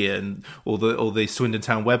Wikipedia or the Swindon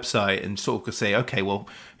Town website and sort of say, okay, well,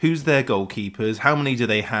 who's their goalkeepers? How many do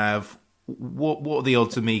they have? What are the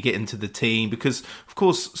odds of me getting to the team? Because, of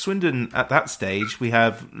course, Swindon at that stage, we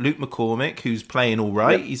have Luke McCormick, who's playing all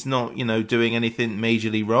right. Yep. He's not, doing anything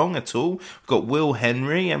majorly wrong at all. We've got Will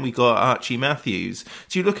Henry and we've got Archie Matthews.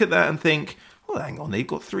 Do you look at that and think, well, hang on, they've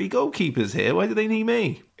got 3 goalkeepers here. Why do they need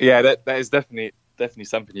me? Yeah, that is definitely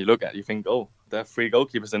something you look at. You think, oh, they have 3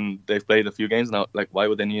 goalkeepers and they've played a few games now. Like, why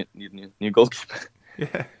would they need a new goalkeeper?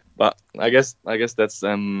 Yeah. But I guess that's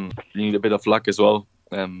you need a bit of luck as well.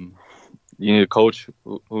 You need a coach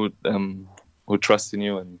who trusts in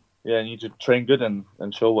you, and you need to train good and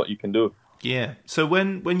show what you can do. Yeah. So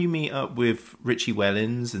when you meet up with Richie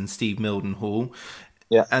Wellens and Steve Mildenhall,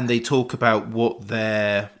 and they talk about what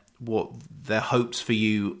their hopes for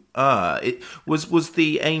you are, it was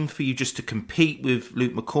the aim for you just to compete with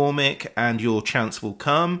Luke McCormick and your chance will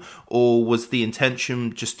come, or was the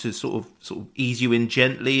intention just to sort of ease you in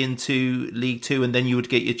gently into League Two and then you would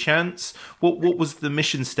get your chance? What was the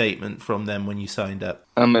mission statement from them when you signed up?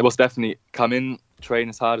 It was definitely come in, train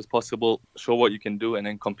as hard as possible, show what you can do, and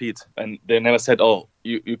then compete. And they never said, "Oh,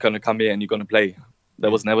 you're gonna come here and you're gonna play."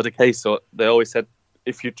 That was never the case. So they always said,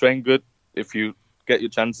 if you train good, if you get your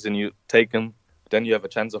chances and you take them, then you have a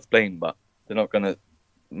chance of playing, but they're not going to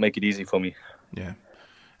make it easy for me. Yeah.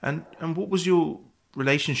 And what was your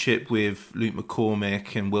relationship with Luke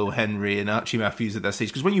McCormick and Will Henry and Archie Matthews at that stage?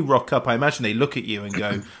 Because when you rock up, I imagine they look at you and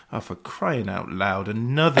go, oh, for crying out loud,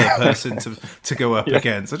 another person to go up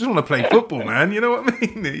against. I just want to play football, man. You know what I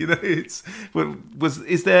mean?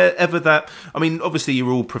 Is there ever that? I mean, obviously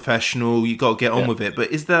you're all professional, you got to get on with it, but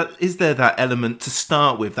is there that element to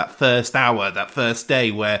start with, that first hour, that first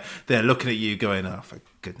day where they're looking at you going, oh, for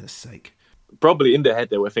goodness sake? Probably in their head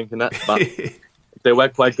they were thinking that, but they were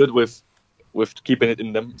quite good with keeping it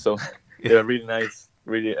in them. So they were really nice,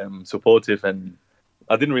 really supportive, and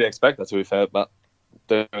I didn't really expect that, to be fair, but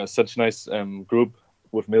they're such a nice group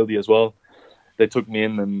with Mildy as well. They took me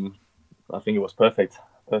in and I think it was perfect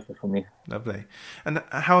for me. Lovely. And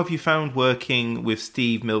how have you found working with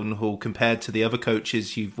Steve Mildenhall compared to the other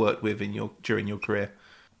coaches you've worked with during your career?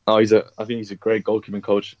 Oh, I think he's a great goalkeeping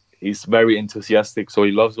coach. He's very enthusiastic, so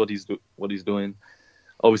he loves what he's doing.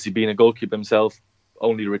 Obviously, being a goalkeeper himself,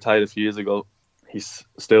 only retired a few years ago, he's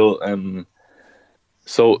still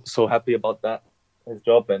so happy about that, his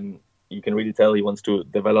job, and you can really tell he wants to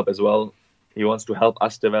develop as well. He wants to help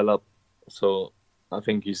us develop. So I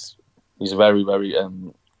think he's a very, very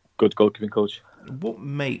good goalkeeping coach. What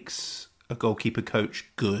makes a goalkeeper coach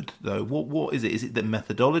good, though? What is it? Is it the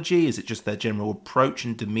methodology? Is it just their general approach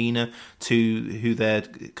and demeanour to who they're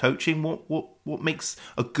coaching? What makes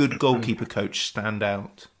a good goalkeeper coach stand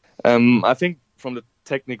out? I think from the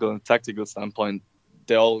technical and tactical standpoint,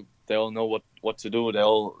 they all know what to do. They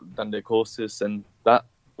all done their courses and that.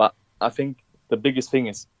 But I think the biggest thing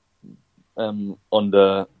is on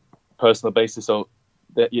the personal basis. So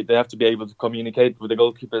they have to be able to communicate with the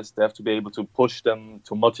goalkeepers. They have to be able to push them,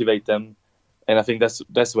 to motivate them. And I think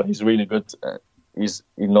that's where he's really good. He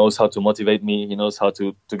knows how to motivate me. He knows how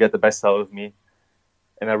to get the best out of me.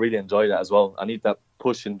 And I really enjoy that as well. I need that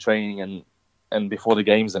push in training and before the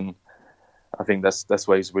games, and I think that's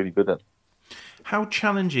what he's really good at. How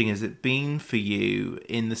challenging has it been for you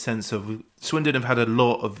in the sense of Swindon have had a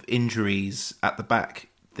lot of injuries at the back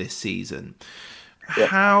this season? Yeah.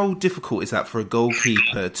 How difficult is that for a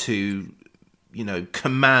goalkeeper to,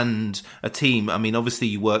 command a team? I mean, obviously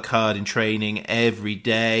you work hard in training every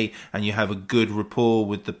day and you have a good rapport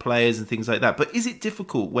with the players and things like that. But is it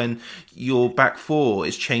difficult when your back four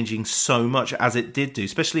is changing so much as it did do,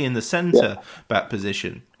 especially in the centre back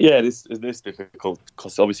position? Yeah, it is difficult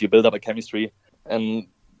because obviously you build up a chemistry, and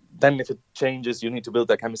then if it changes, you need to build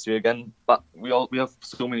that chemistry again. But we have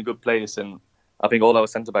so many good players, and I think all our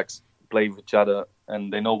centre backs play with each other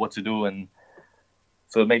and they know what to do, and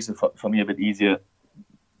so it makes it for me a bit easier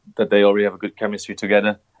that they already have a good chemistry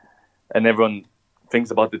together, and everyone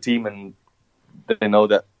thinks about the team and they know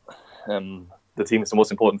that the team is the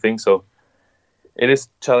most important thing. So it is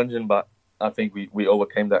challenging, but I think we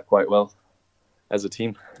overcame that quite well as a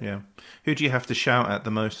team. Yeah. Who do you have to shout at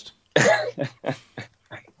the most?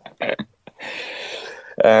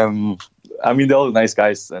 I mean, they're all nice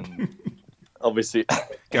guys, and obviously,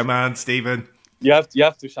 come on, Stephen. You have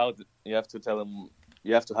to shout it. You have to tell them.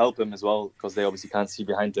 You have to help them as well because they obviously can't see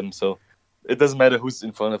behind them. So it doesn't matter who's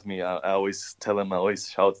in front of me. I always tell them, I always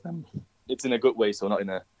shout them. It's in a good way, so not in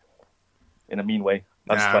a mean way.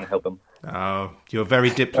 I'm just trying to help them. Oh, you're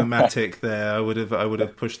very diplomatic there. I would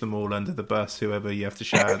have pushed them all under the bus. Whoever you have to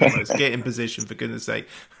shout at the most, get in position for goodness' sake.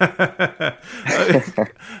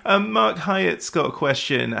 Mark Hyatt's got a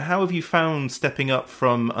question. How have you found stepping up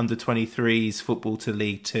from under-23s football to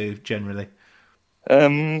League Two generally?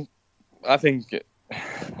 I think it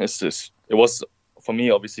was for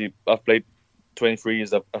me. Obviously, I've played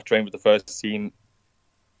 23s. I've trained with the first team.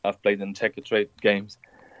 I've played in checker trade games.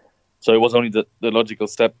 So it was only the logical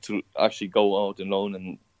step to actually go out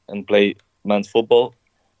alone and play man's football.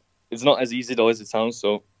 It's not as easy though as it sounds.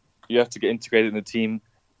 So you have to get integrated in the team.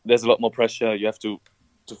 There's a lot more pressure. You have to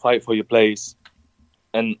fight for your place,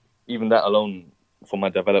 and even that alone for my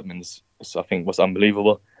development I think was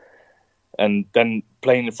unbelievable. And then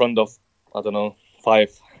playing in front of 5,000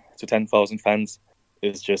 to 10,000 fans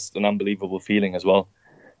is just an unbelievable feeling as well.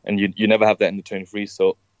 And you never have that in the 23.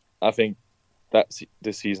 So I think that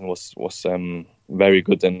this season was very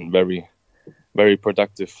good and very, very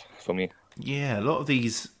productive for me. Yeah, a lot of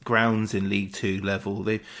these grounds in League Two level,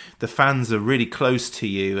 the fans are really close to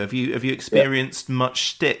you. Have you experienced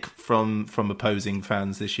much stick from opposing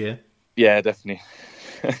fans this year? Yeah, definitely.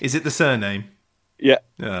 Is it the surname? Yeah.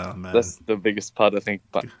 Oh man, that's the biggest part, I think.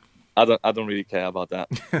 But I don't really care about that.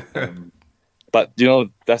 But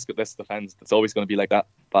that's the fans. It's always going to be like that.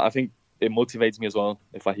 But I think it motivates me as well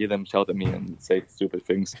if I hear them shout at me and say stupid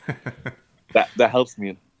things. that helps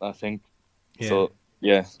me, I think. Yeah. So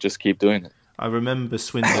yeah, just keep doing it. I remember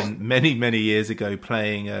Swindon many, many years ago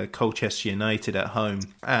playing Colchester United at home,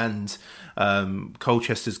 and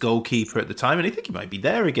Colchester's goalkeeper at the time, and I think he might be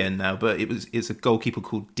there again now, but it's a goalkeeper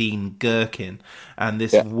called Dean Gherkin, and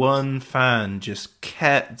this one fan just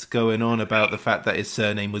kept going on about the fact that his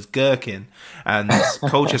surname was Gherkin, and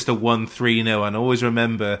Colchester won 3-0, and I always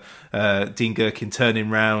remember Dean Gherkin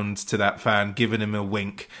turning round to that fan, giving him a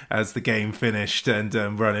wink as the game finished, and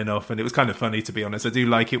running off, and it was kind of funny, to be honest. I do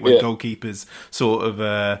like it when goalkeepers sort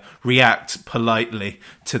of react politely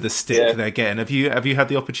to the stick they're getting. Have you had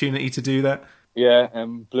the opportunity to do that? Yeah,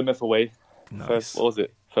 Plymouth away. Nice.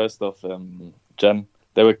 First of Jan.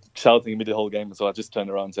 They were shouting at me the whole game, so I just turned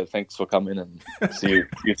around and said, thanks for coming, and see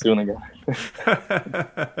you soon again.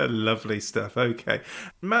 Lovely stuff. Okay.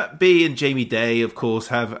 Matt B and Jamie Day, of course,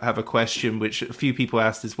 have a question, which a few people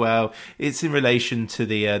asked as well. It's in relation to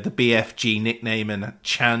the BFG nickname and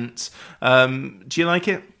chant. Do you like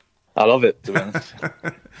it? I love it, to be honest.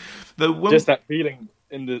 Just that feeling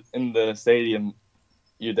in the stadium,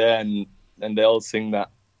 you're there and they all sing that.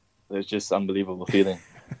 It's just unbelievable feeling.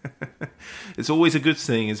 It's always a good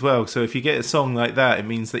thing as well. So if you get a song like that, it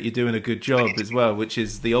means that you're doing a good job as well, which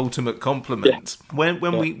is the ultimate compliment. Yeah.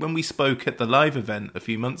 When we spoke at the live event a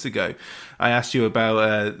few months ago, I asked you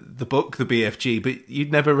about the book, The BFG, but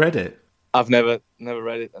you'd never read it. I've never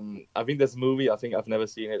read it, and I think there's a movie. I think I've never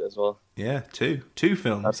seen it as well. Yeah, two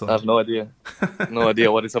films. I have no idea,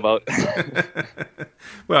 what it's about.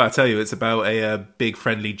 Well, I tell you, it's about a big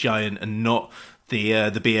friendly giant, and not the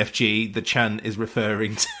BFG the chant is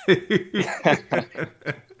referring to.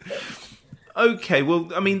 Okay,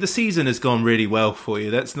 well, I mean, the season has gone really well for you.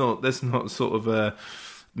 Let's not sort of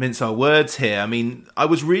mince our words here. I mean, I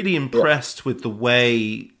was really impressed with the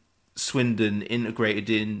way Swindon integrated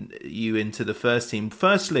you into the first team.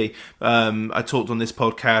 Firstly, I talked on this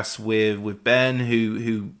podcast with Ben,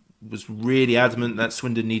 who was really adamant that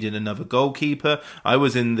Swindon needed another goalkeeper. I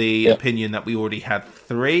was in the opinion that we already had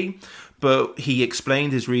 3, but he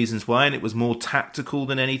explained his reasons why, and it was more tactical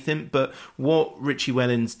than anything. But what Richie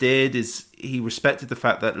Wellens did is he respected the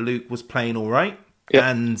fact that Luke was playing all right. Yep.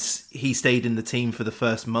 And he stayed in the team for the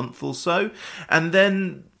first month or so. And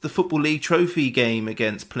then the Football League Trophy game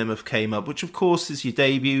against Plymouth came up, which of course is your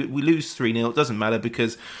debut. We lose 3-0. It doesn't matter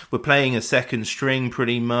because we're playing a second string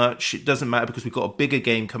pretty much. It doesn't matter because we've got a bigger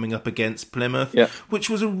game coming up against Plymouth, which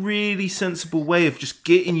was a really sensible way of just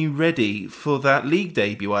getting you ready for that league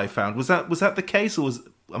debut, I found. Was that the case, or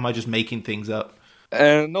am I just making things up?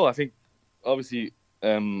 No, I think obviously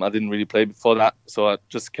I didn't really play before that, so I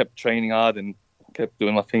just kept training hard and kept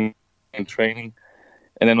doing my thing in training.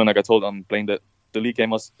 And then when I got told I'm playing the league game,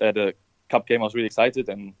 the cup game, I was really excited,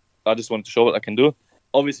 and I just wanted to show what I can do.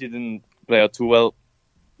 Obviously didn't play out too well,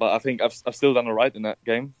 but I think I've still done all right in that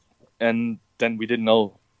game. And then we didn't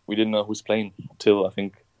know who's playing till I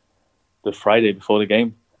think the Friday before the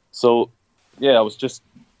game. So yeah, I was just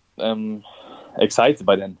excited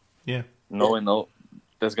by then. Yeah, knowing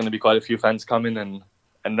there's going to be quite a few fans coming,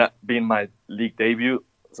 and that being my league debut.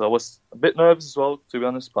 So I was a bit nervous as well, to be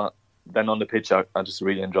honest, but then on the pitch, I just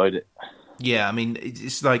really enjoyed it. Yeah, I mean,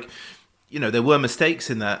 it's like there were mistakes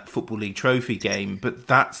in that Football League Trophy game, but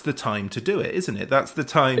that's the time to do it, isn't it? That's the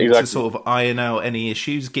time to sort of iron out any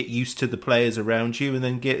issues, get used to the players around you, and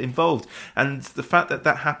then get involved. And the fact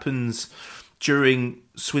that happens during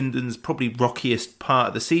Swindon's probably rockiest part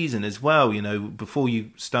of the season as well. Before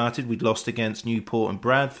you started, we'd lost against Newport and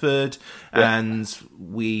Bradford, and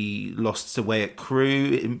we lost away at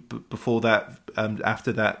Crewe before that,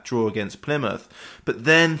 after that draw against Plymouth. But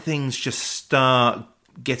then things just start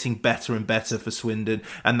getting better and better for Swindon,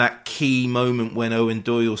 and that key moment when Owen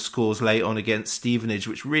Doyle scores late on against Stevenage,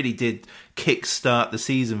 which really did kick-start the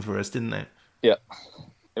season for us, didn't it? Yeah,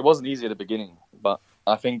 it wasn't easy at the beginning, but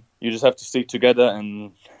I think you just have to stick together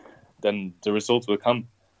and then the results will come.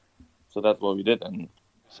 So that's what we did. And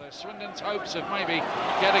so Swindon's hopes of maybe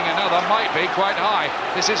getting another might be quite high.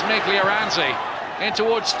 This is Miglioranzi in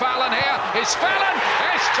towards Fallon here. It's Fallon!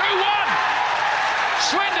 It's 2-1!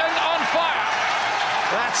 Swindon on fire!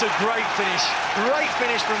 That's a great finish. Great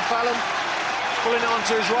finish from Fallon. Pulling it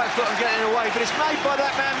onto his right foot and getting it away. But it's made by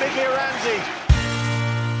that man Miglioranzi.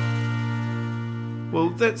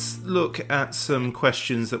 Well, let's look at some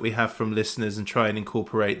questions that we have from listeners and try and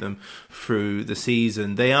incorporate them through the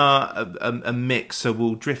season. They are a mix, so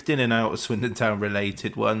we'll drift in and out of Swindon Town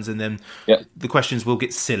related ones, and then the questions will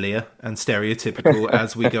get sillier and stereotypical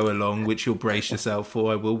as we go along, which you'll brace yourself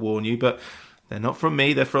for, I will warn you. But they're not from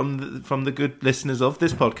me, they're from the good listeners of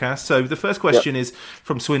this podcast. So the first question is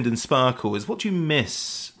from Swindon Sparkle, is what do you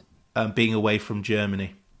miss being away from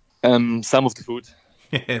Germany? Some of the food.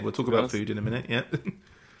 Yeah, we'll talk about food in a minute, yeah.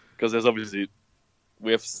 Because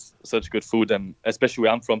we have such good food, and especially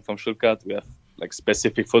where I'm from Stuttgart, we have like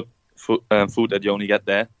specific food that you only get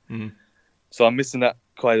there. Mm-hmm. So I'm missing that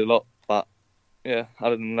quite a lot. But yeah,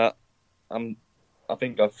 other than that, I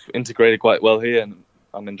think I've integrated quite well here, and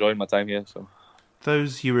I'm enjoying my time here. So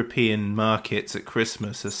those European markets at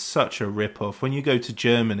Christmas are such a rip-off. When you go to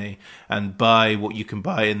Germany and buy what you can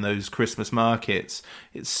buy in those Christmas markets,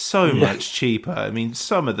 it's so much cheaper. I mean,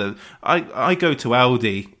 some of the... I go to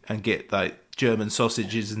Aldi and get like German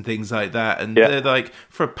sausages and things like that, and they're like,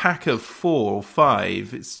 for a pack of 4 or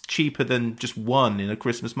 5, it's cheaper than just one in a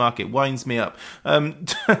Christmas market. Winds me up.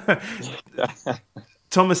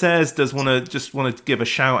 Thomas Ayres does want to give a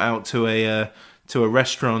shout-out to a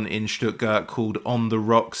restaurant in Stuttgart called On the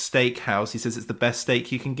Rock Steakhouse. He says it's the best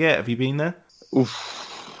steak you can get. Have you been there?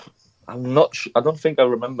 Oof. I'm not sure. I don't think I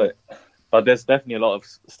remember it. But there's definitely a lot of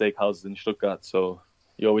steakhouses in Stuttgart, so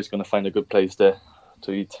you're always going to find a good place there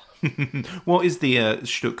to eat. What is the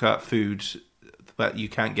Stuttgart food that you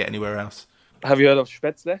can't get anywhere else? Have you heard of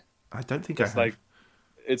Spätzle? I don't think I have.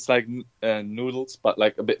 It's like noodles, but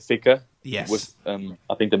like a bit thicker. Yes. With,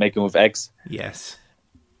 I think they make them with eggs. Yes.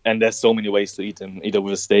 And there's so many ways to eat them, either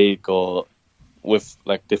with a steak or with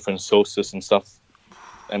like different sauces and stuff.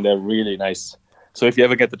 And they're really nice. So if you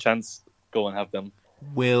ever get the chance, go and have them.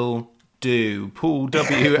 Will do. Paul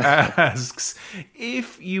W. asks,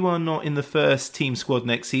 if you are not in the first team squad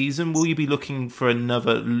next season, will you be looking for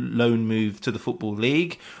another loan move to the Football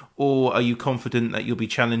League? Or are you confident that you'll be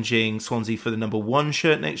challenging Swansea for the number 1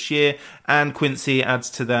 shirt next year? And Quincy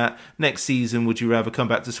adds to that, next season, would you rather come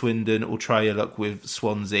back to Swindon or try your luck with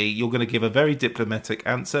Swansea? You're going to give a very diplomatic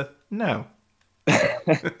answer. No.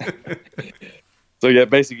 So yeah,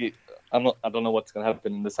 basically, I don't know what's going to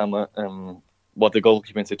happen in the summer, what the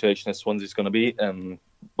goalkeeping situation at Swansea is going to be.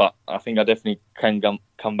 But I think I definitely can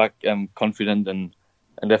come back confident and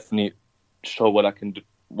definitely show what I can do,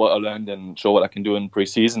 what I learned, and show what I can do in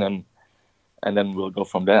pre-season, and then we'll go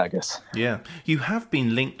from there, I guess. Yeah. You have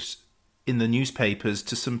been linked in the newspapers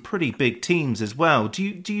to some pretty big teams as well. Do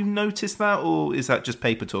you notice that, or is that just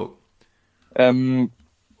paper talk?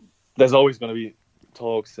 There's always going to be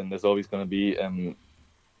talks, and there's always going to be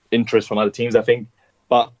interest from other teams, I think.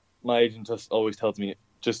 But my agent just always tells me,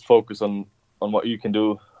 just focus on what you can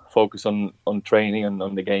do, focus on training and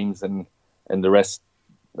on the games, and the rest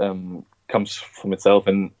comes from itself,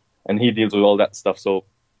 and he deals with all that stuff. So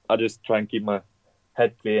I just try and keep my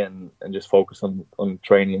head clear and just focus on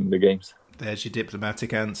training the games. There's your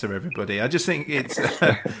diplomatic answer, everybody. I just think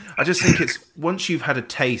it's once you've had a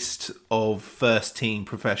taste of first team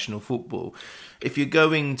professional football, if you're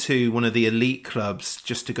going to one of the elite clubs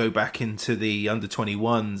just to go back into the under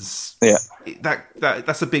 21s,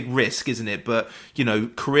 that's a big risk, isn't it? But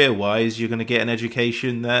career wise, you're going to get an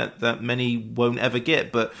education that many won't ever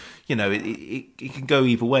get. But it can go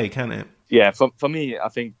either way, can't it? Yeah, for me, I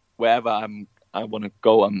think wherever I want to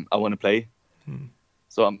go, I want to play.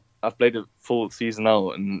 So I've played a full season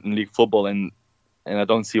now in league football, and I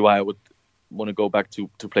don't see why I would want to go back to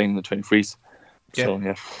playing in the 23s. Yeah. So,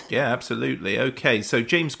 yeah. Yeah, absolutely. Okay, so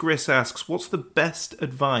James Griss asks, what's the best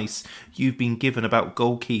advice you've been given about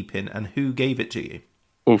goalkeeping and who gave it to you?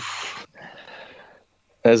 Oof.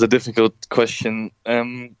 That's a difficult question.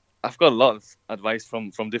 I've got a lot of advice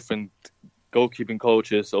from different goalkeeping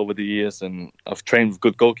coaches over the years, and I've trained with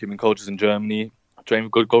good goalkeeping coaches in Germany. I've trained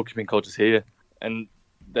with good goalkeeping coaches here, and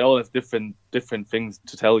they all have different things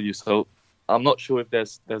to tell you. So I'm not sure if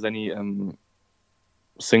there's any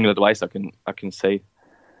single advice I can say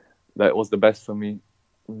that was the best for me.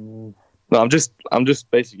 No, I'm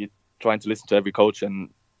just basically trying to listen to every coach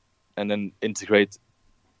and then integrate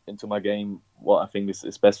into my game what I think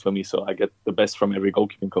is best for me, so I get the best from every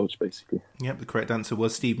goalkeeping coach, basically. Yep, the correct answer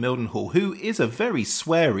was Steve Mildenhall, who is a very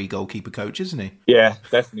sweary goalkeeper coach, isn't he? Yeah,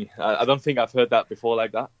 definitely. I don't think I've heard that before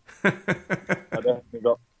like that. I definitely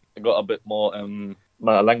got a bit more.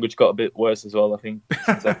 My language got a bit worse as well, I think,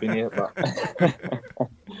 since I've been here. But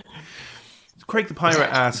Craig the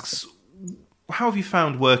Pirate asks, how have you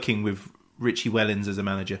found working with Richie Wellens as a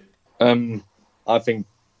manager? I think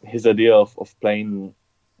his idea of playing,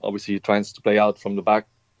 obviously he tries to play out from the back,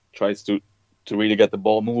 tries to really get the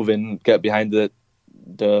ball moving, get behind the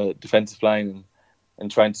defensive line and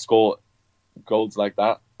trying to score goals like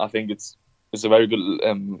that. I think it's a very good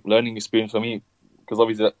learning experience for me, because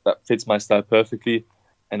obviously that fits my style perfectly.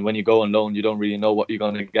 And when you go on loan, you don't really know what you're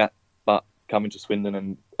going to get. But coming to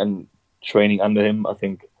Swindon and training under him, I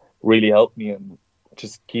think really helped me and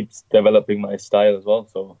just keeps developing my style as well.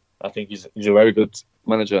 So I think he's a very good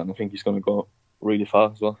manager, and I think he's going to go really far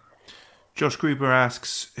as well. Josh Gruber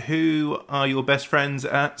asks, who are your best friends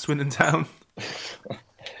at Swindon Town?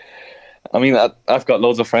 I mean, I've got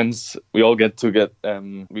loads of friends. We all get socialised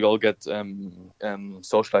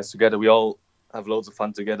together. We all have loads of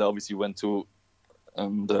fun together. Obviously, we went to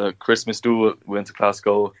the Christmas do. We went to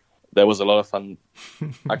Glasgow. There was a lot of fun.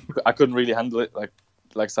 I couldn't really handle it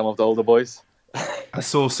like some of the older boys. I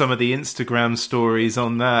saw some of the Instagram stories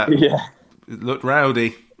on that. Yeah, it looked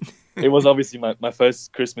rowdy. It was obviously my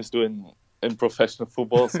first Christmas do in professional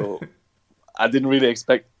football, so I didn't really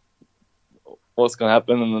expect what's going to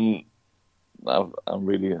happen, and then I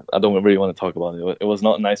don't really want to talk about it. It was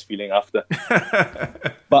not a nice feeling after.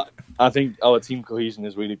 But I think our team cohesion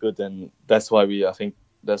is really good, and that's why we're at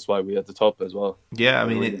the top as well. Yeah, I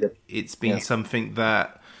mean, it's been something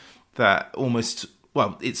that almost...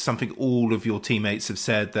 Well, it's something all of your teammates have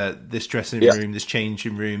said, that this dressing room, this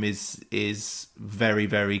changing room is very,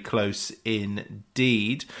 very close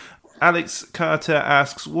indeed. Alex Carter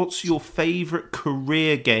asks, what's your favourite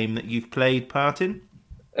career game that you've played part in?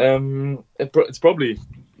 It's probably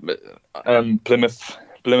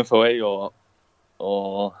Plymouth away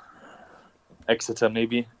or Exeter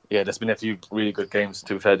maybe. Yeah, there's been a few really good games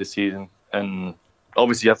to be fair this season, and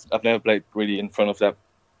obviously I've never played really in front of that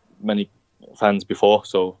many fans before,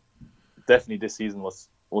 so definitely this season was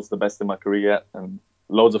the best in my career yet, and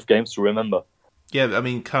loads of games to remember. Yeah, I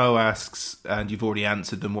mean, Kyle asks, and you've already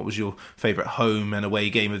answered them, what was your favourite home and away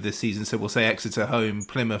game of this season? So we'll say Exeter home,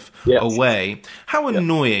 Plymouth away. How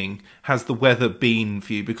annoying has the weather been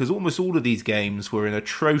for you? Because almost all of these games were in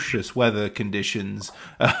atrocious weather conditions.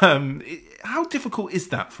 How difficult is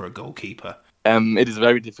that for a goalkeeper? It is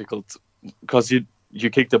very difficult, because you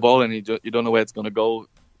kick the ball and you don't know where it's going to go.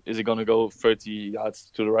 Is it going to go 30 yards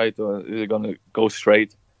to the right, or is it going to go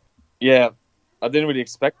straight? Yeah, I didn't really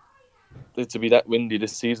expect it to be that windy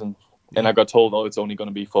this season. And I got told, it's only going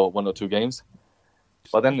to be for 1 or 2 games.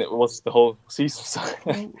 But then it was the whole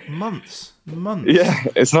season. Months. Yeah,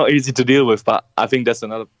 it's not easy to deal with, but I think that's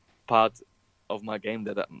another part of my game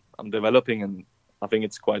that I'm developing, and I think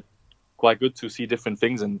it's quite good to see different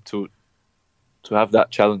things and to have that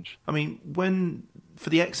challenge. I mean, for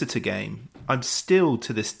the Exeter game, I'm still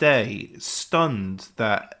to this day stunned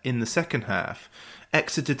that in the second half,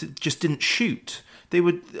 Exeter just didn't shoot. They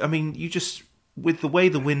would, you just, with the way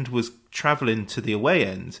the wind was travelling to the away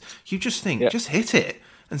end, you just think, just hit it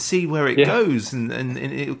and see where it goes, and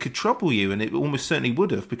it could trouble you, and it almost certainly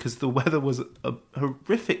would have, because the weather was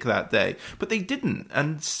horrific that day. But they didn't,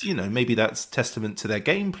 and maybe that's testament to their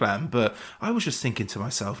game plan. But I was just thinking to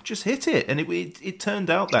myself, just hit it, and it turned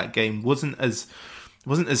out that game wasn't as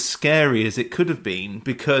scary as it could have been,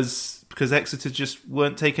 because Exeter just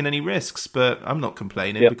weren't taking any risks. But I'm not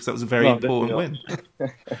complaining, because that was a very important win.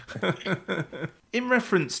 In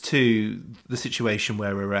reference to the situation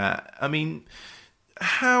where we're at,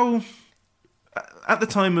 how, at the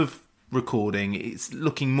time of recording, it's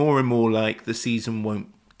looking more and more like the season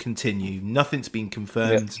won't continue. Nothing's been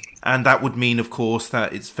confirmed. And that would mean, of course,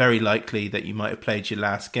 that it's very likely that you might have played your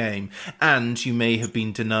last game and you may have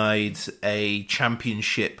been denied a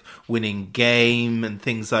championship winning game and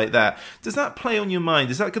things like that. Does that play on your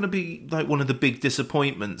mind? Is that going to be like one of the big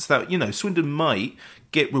disappointments that, Swindon might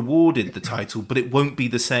get rewarded the title, but it won't be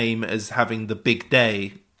the same as having the big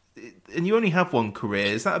day? And you only have one career.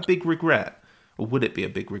 Is that a big regret? Or would it be a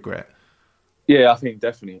big regret? Yeah, I think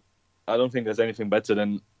definitely. I don't think there's anything better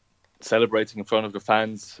than celebrating in front of the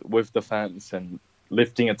fans, with the fans, and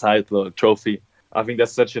lifting a title or a trophy. I think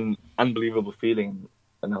that's such an unbelievable feeling,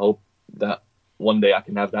 and I hope that one day I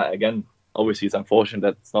can have that again. Obviously, it's unfortunate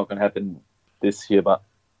that it's not going to happen this year, but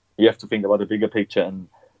you have to think about the bigger picture and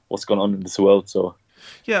what's going on in this world. So,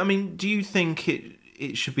 yeah, I mean, do you think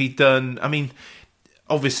it should be done? I mean,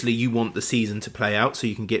 obviously, you want the season to play out so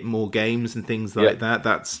you can get more games and things like that.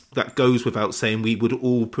 That goes without saying. We would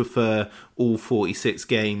all prefer all 46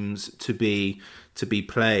 games to be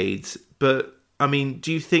played. But, I mean,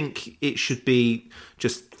 do you think it should be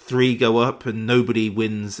just 3 go up and nobody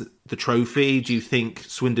wins the trophy? Do you think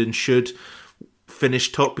Swindon should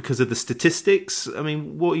finish top because of the statistics? I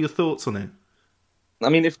mean, what are your thoughts on it? I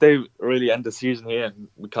mean, if they really end the season here and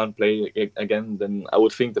we can't play again, then I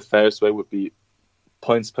would think the fairest way would be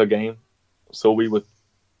points per game, so we would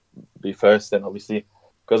be first then, obviously,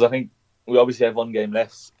 because I think we obviously have 1 game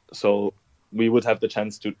less, so we would have the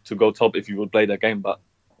chance to go top if you would play that game, but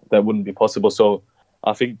that wouldn't be possible. So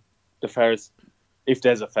I think the fairest, if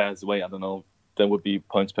there's a fairest way, I don't know, there would be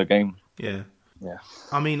points per game. Yeah.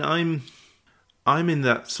 I mean, I'm in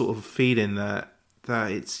that sort of feeling that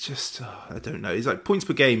it's just, I don't know. It's like points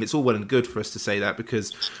per game. It's all well and good for us to say that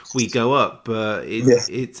because we go up, but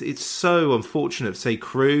it's so unfortunate. Say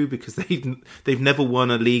Crewe, because they've never won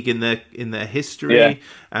a league in their history,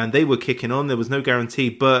 and they were kicking on. There was no guarantee,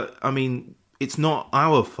 but I mean, it's not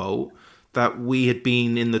our fault that we had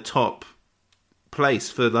been in the top place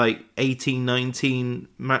for like 18, 19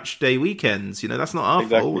 match day weekends. That's not our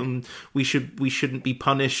fault, and we shouldn't be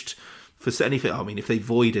punished for anything. I mean, if they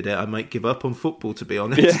voided it, I might give up on football, to be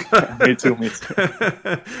honest. Yeah, me too.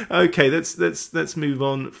 Okay, let's move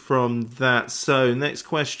on from that. So, next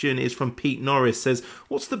question is from Pete Norris. Says,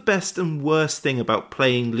 what's the best and worst thing about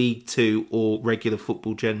playing League Two or regular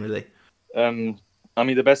football generally? I mean,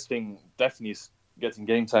 the best thing definitely is getting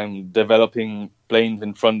game time, developing, playing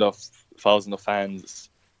in front of thousands of fans.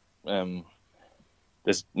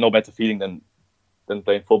 There's no better feeling than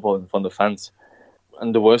playing football in front of fans.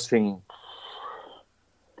 And the worst thing,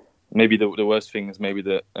 maybe the worst thing is maybe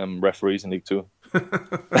the referees in League Two. You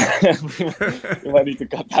might need to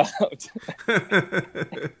cut that out.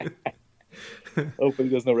 Hopefully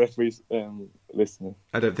there's no referees listening.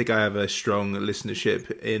 I don't think I have a strong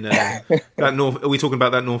listenership in that North. Are we talking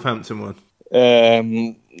about that Northampton one?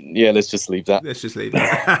 Yeah, let's just leave that.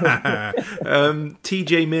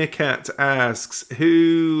 TJ Meerkat asks,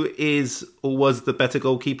 who is or was the better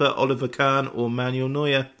goalkeeper, Oliver Kahn or Manuel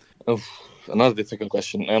Neuer? Oh, another difficult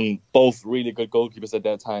question. Both really good goalkeepers at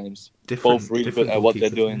their times. Both really good at what they're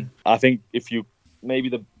doing. Yeah. I think if you maybe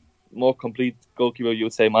the more complete goalkeeper, you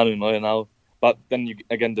would say Manuel Neuer now. But then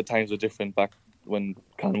again, the times were different back when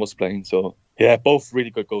Kahn was playing. So yeah, both really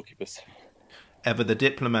good goalkeepers. Ever the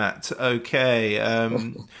diplomat. Okay,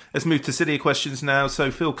 let's move to sillier questions now. So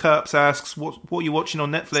Phil Kurtz asks, what are you watching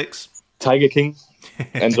on Netflix? Tiger King.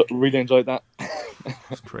 And really enjoyed that.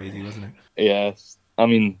 It's crazy, wasn't it? Yeah, I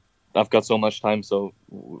mean, I've got so much time, so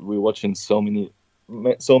we're watching so many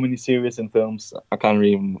series and films. I can't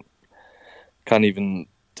even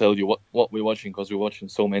tell you what we're watching because we're watching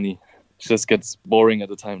so many. It just gets boring at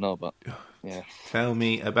the time now, but yeah. Tell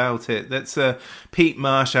me about it. That's Pete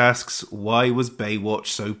Marsh asks, why was Baywatch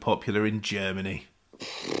so popular in Germany?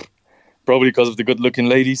 Probably because of the good-looking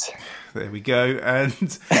ladies. There we go.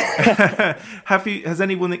 And has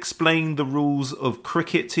anyone explained the rules of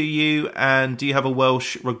cricket to you? And do you have a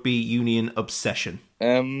Welsh rugby union obsession?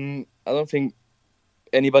 I don't think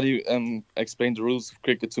anybody explained the rules of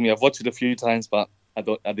cricket to me. I've watched it a few times, but I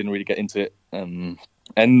didn't really get into it.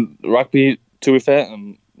 And rugby, to be fair,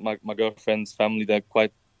 my girlfriend's family, they're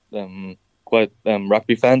quite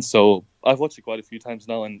rugby fans, so I've watched it quite a few times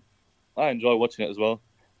now, and I enjoy watching it as well.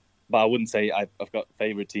 But I wouldn't say I've got a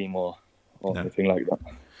favourite team or anything like that.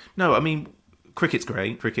 No, I mean, cricket's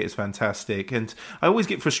great. Cricket is fantastic, and I always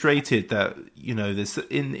get frustrated that there's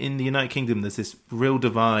in the United Kingdom there's this real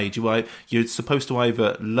divide. You're supposed to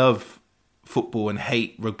either love football and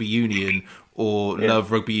hate rugby union, or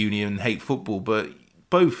love rugby union and hate football, but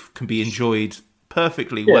both can be enjoyed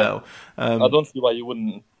perfectly well. I don't see why you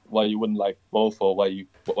wouldn't like both, or why you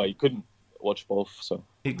couldn't watch both. So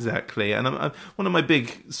Exactly, and one of my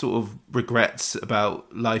big sort of regrets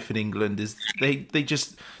about life in England is they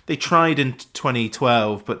tried in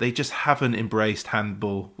 2012, but they just haven't embraced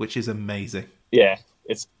handball, which is amazing. Yeah,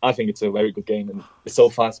 I think it's a very good game, and it's so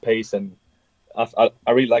fast paced, and I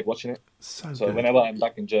really like watching it. So good. Whenever I'm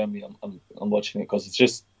back in Germany, I'm watching it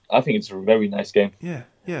because I think it's a very nice game. Yeah.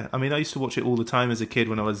 I mean, I used to watch it all the time as a kid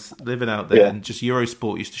when I was living out there, and just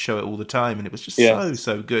Eurosport used to show it all the time, and it was just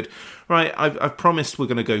so good. Right, I've promised we're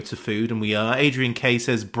going to go to food, and we are. Adrian K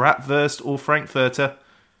says bratwurst or Frankfurter.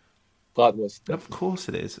 Bratwurst. Of course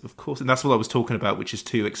it is, of course, and that's what I was talking about, which is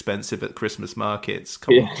too expensive at Christmas markets.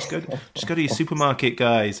 Come on, just go to your supermarket,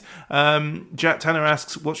 guys. Jack Tanner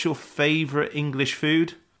asks, "What's your favourite English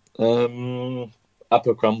food?"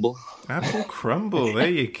 Apple crumble. Apple crumble, there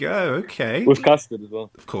you go, okay. With custard as well.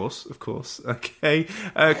 Of course. Okay.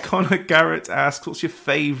 Connor Garrett asks, what's your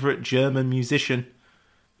favourite German musician?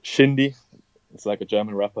 Shindy. It's like a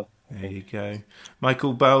German rapper. There you go.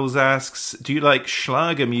 Michael Bowles asks, do you like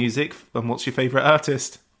Schlager music? And what's your favourite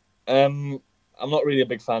artist? I'm not really a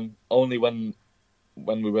big fan. Only when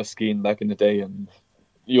we were skiing back in the day and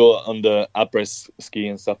you're on the après ski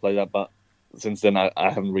and stuff like that, but since then, I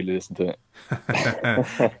haven't really listened to it.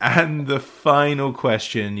 And the final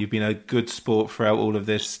question, you've been a good sport throughout all of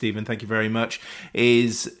this, Stephen, thank you very much,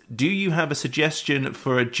 is do you have a suggestion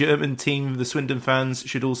for a German team the Swindon fans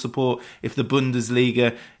should all support if the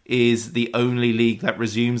Bundesliga is the only league that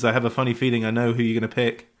resumes? I have a funny feeling I know who you're going to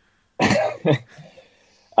pick. I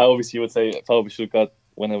obviously would say VfB Stuttgart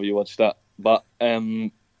whenever you watch that. But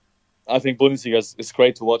I think Bundesliga is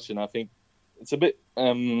great to watch, and I think it's a bit...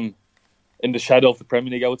 in the shadow of the Premier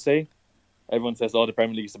League, I would say. Everyone says, the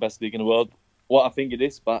Premier League is the best league in the world. Well, I think it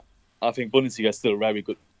is, but I think Bundesliga is still very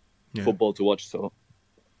good football to watch. So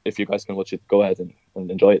if you guys can watch it, go ahead and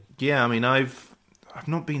enjoy it. Yeah, I mean, I've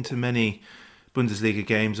not been to many Bundesliga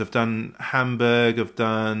games. I've done Hamburg, I've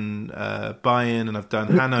done Bayern, and I've done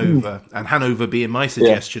Hanover. And Hanover being my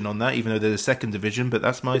suggestion on that, even though they're the second division, but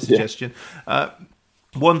that's my suggestion.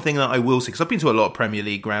 One thing that I will say, because I've been to a lot of Premier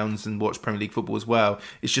League grounds and watched Premier League football as well,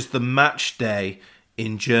 is just the match day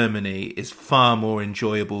in Germany is far more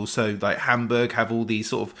enjoyable. So, like Hamburg have all these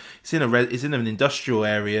sort of it's in an industrial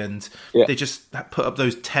area, and they just put up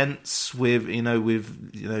those tents with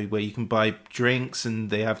where you can buy drinks, and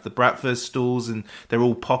they have the bratwurst stalls, and they're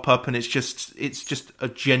all pop up, and it's just a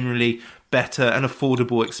generally better and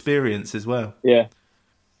affordable experience as well. Yeah.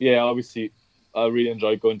 Obviously, I really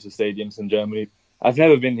enjoy going to stadiums in Germany. I've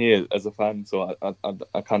never been here as a fan, so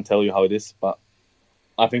I can't tell you how it is, but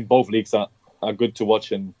I think both leagues are good to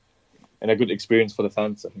watch and a good experience for the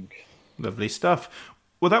fans, I think. Lovely stuff.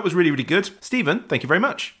 Well, that was really, really good. Stephen, thank you very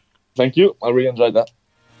much. Thank you. I really enjoyed that.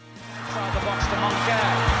 Inside the box to Monica.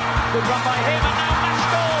 Good run by him, and now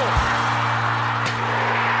Maskell.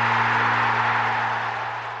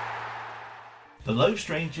 The Low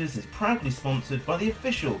Strangers is proudly sponsored by the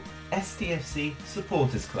official STFC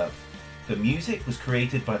Supporters Club. The music was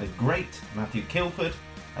created by the great Matthew Kilford,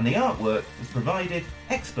 and the artwork was provided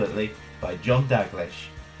expertly by John Daglish.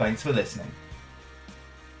 Thanks for listening.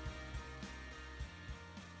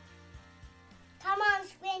 Come on,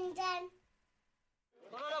 Swindon.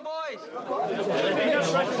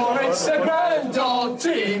 For it's a grand old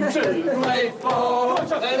team to play for,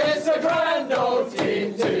 and it's a grand old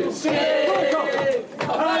team to see. And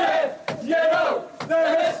if you know the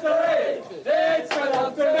history, it's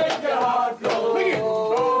enough to make your heart glow.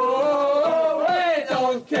 Oh, we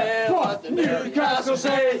don't care what the Newcastle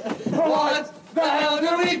say. What the hell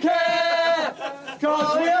do we care?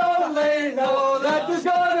 'Cause we only know that there's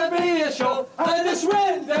gonna be a show, and the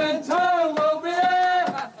Swindon town will be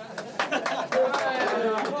there.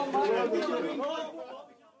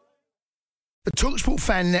 The TalkSport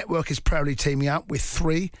Fan Network is proudly teaming up with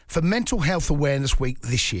 3 for Mental Health Awareness Week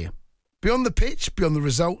this year. Beyond the pitch, beyond the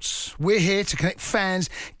results, we're here to connect fans,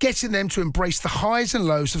 getting them to embrace the highs and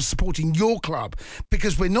lows of supporting your club,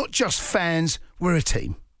 because we're not just fans, we're a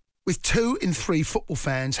team. With 2 in 3 football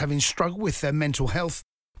fans having struggled with their mental health,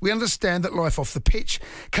 we understand that life off the pitch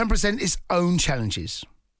can present its own challenges.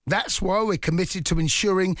 That's why we're committed to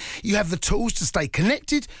ensuring you have the tools to stay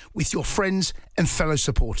connected with your friends and fellow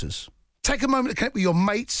supporters. Take a moment to connect with your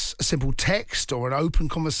mates. A simple text or an open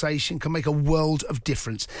conversation can make a world of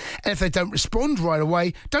difference. And if they don't respond right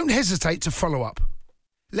away, don't hesitate to follow up.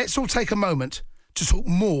 Let's all take a moment to talk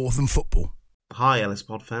more than football. Hi Ellis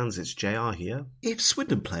Pod fans, it's JR here. If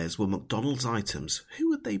Swindon players were McDonald's items, who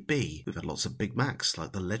would they be? We've had lots of Big Macs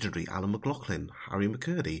like the legendary Alan McLaughlin, Harry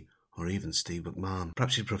McCurdy, or even Steve McMahon.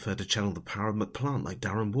 Perhaps you'd prefer to channel the power of McPlant like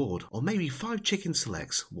Darren Ward, or maybe 5 chicken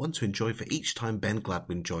selects, one to enjoy for each time Ben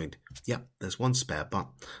Gladwin joined. Yep, there's one spare, but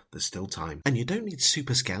there's still time. And you don't need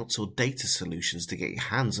Super Scouts or data solutions to get your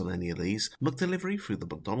hands on any of these. McDelivery through the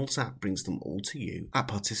McDonald's app brings them all to you. At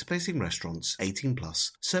participating restaurants,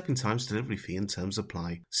 18+. Serving times, delivery fee and terms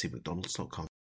apply. See mcdonalds.com.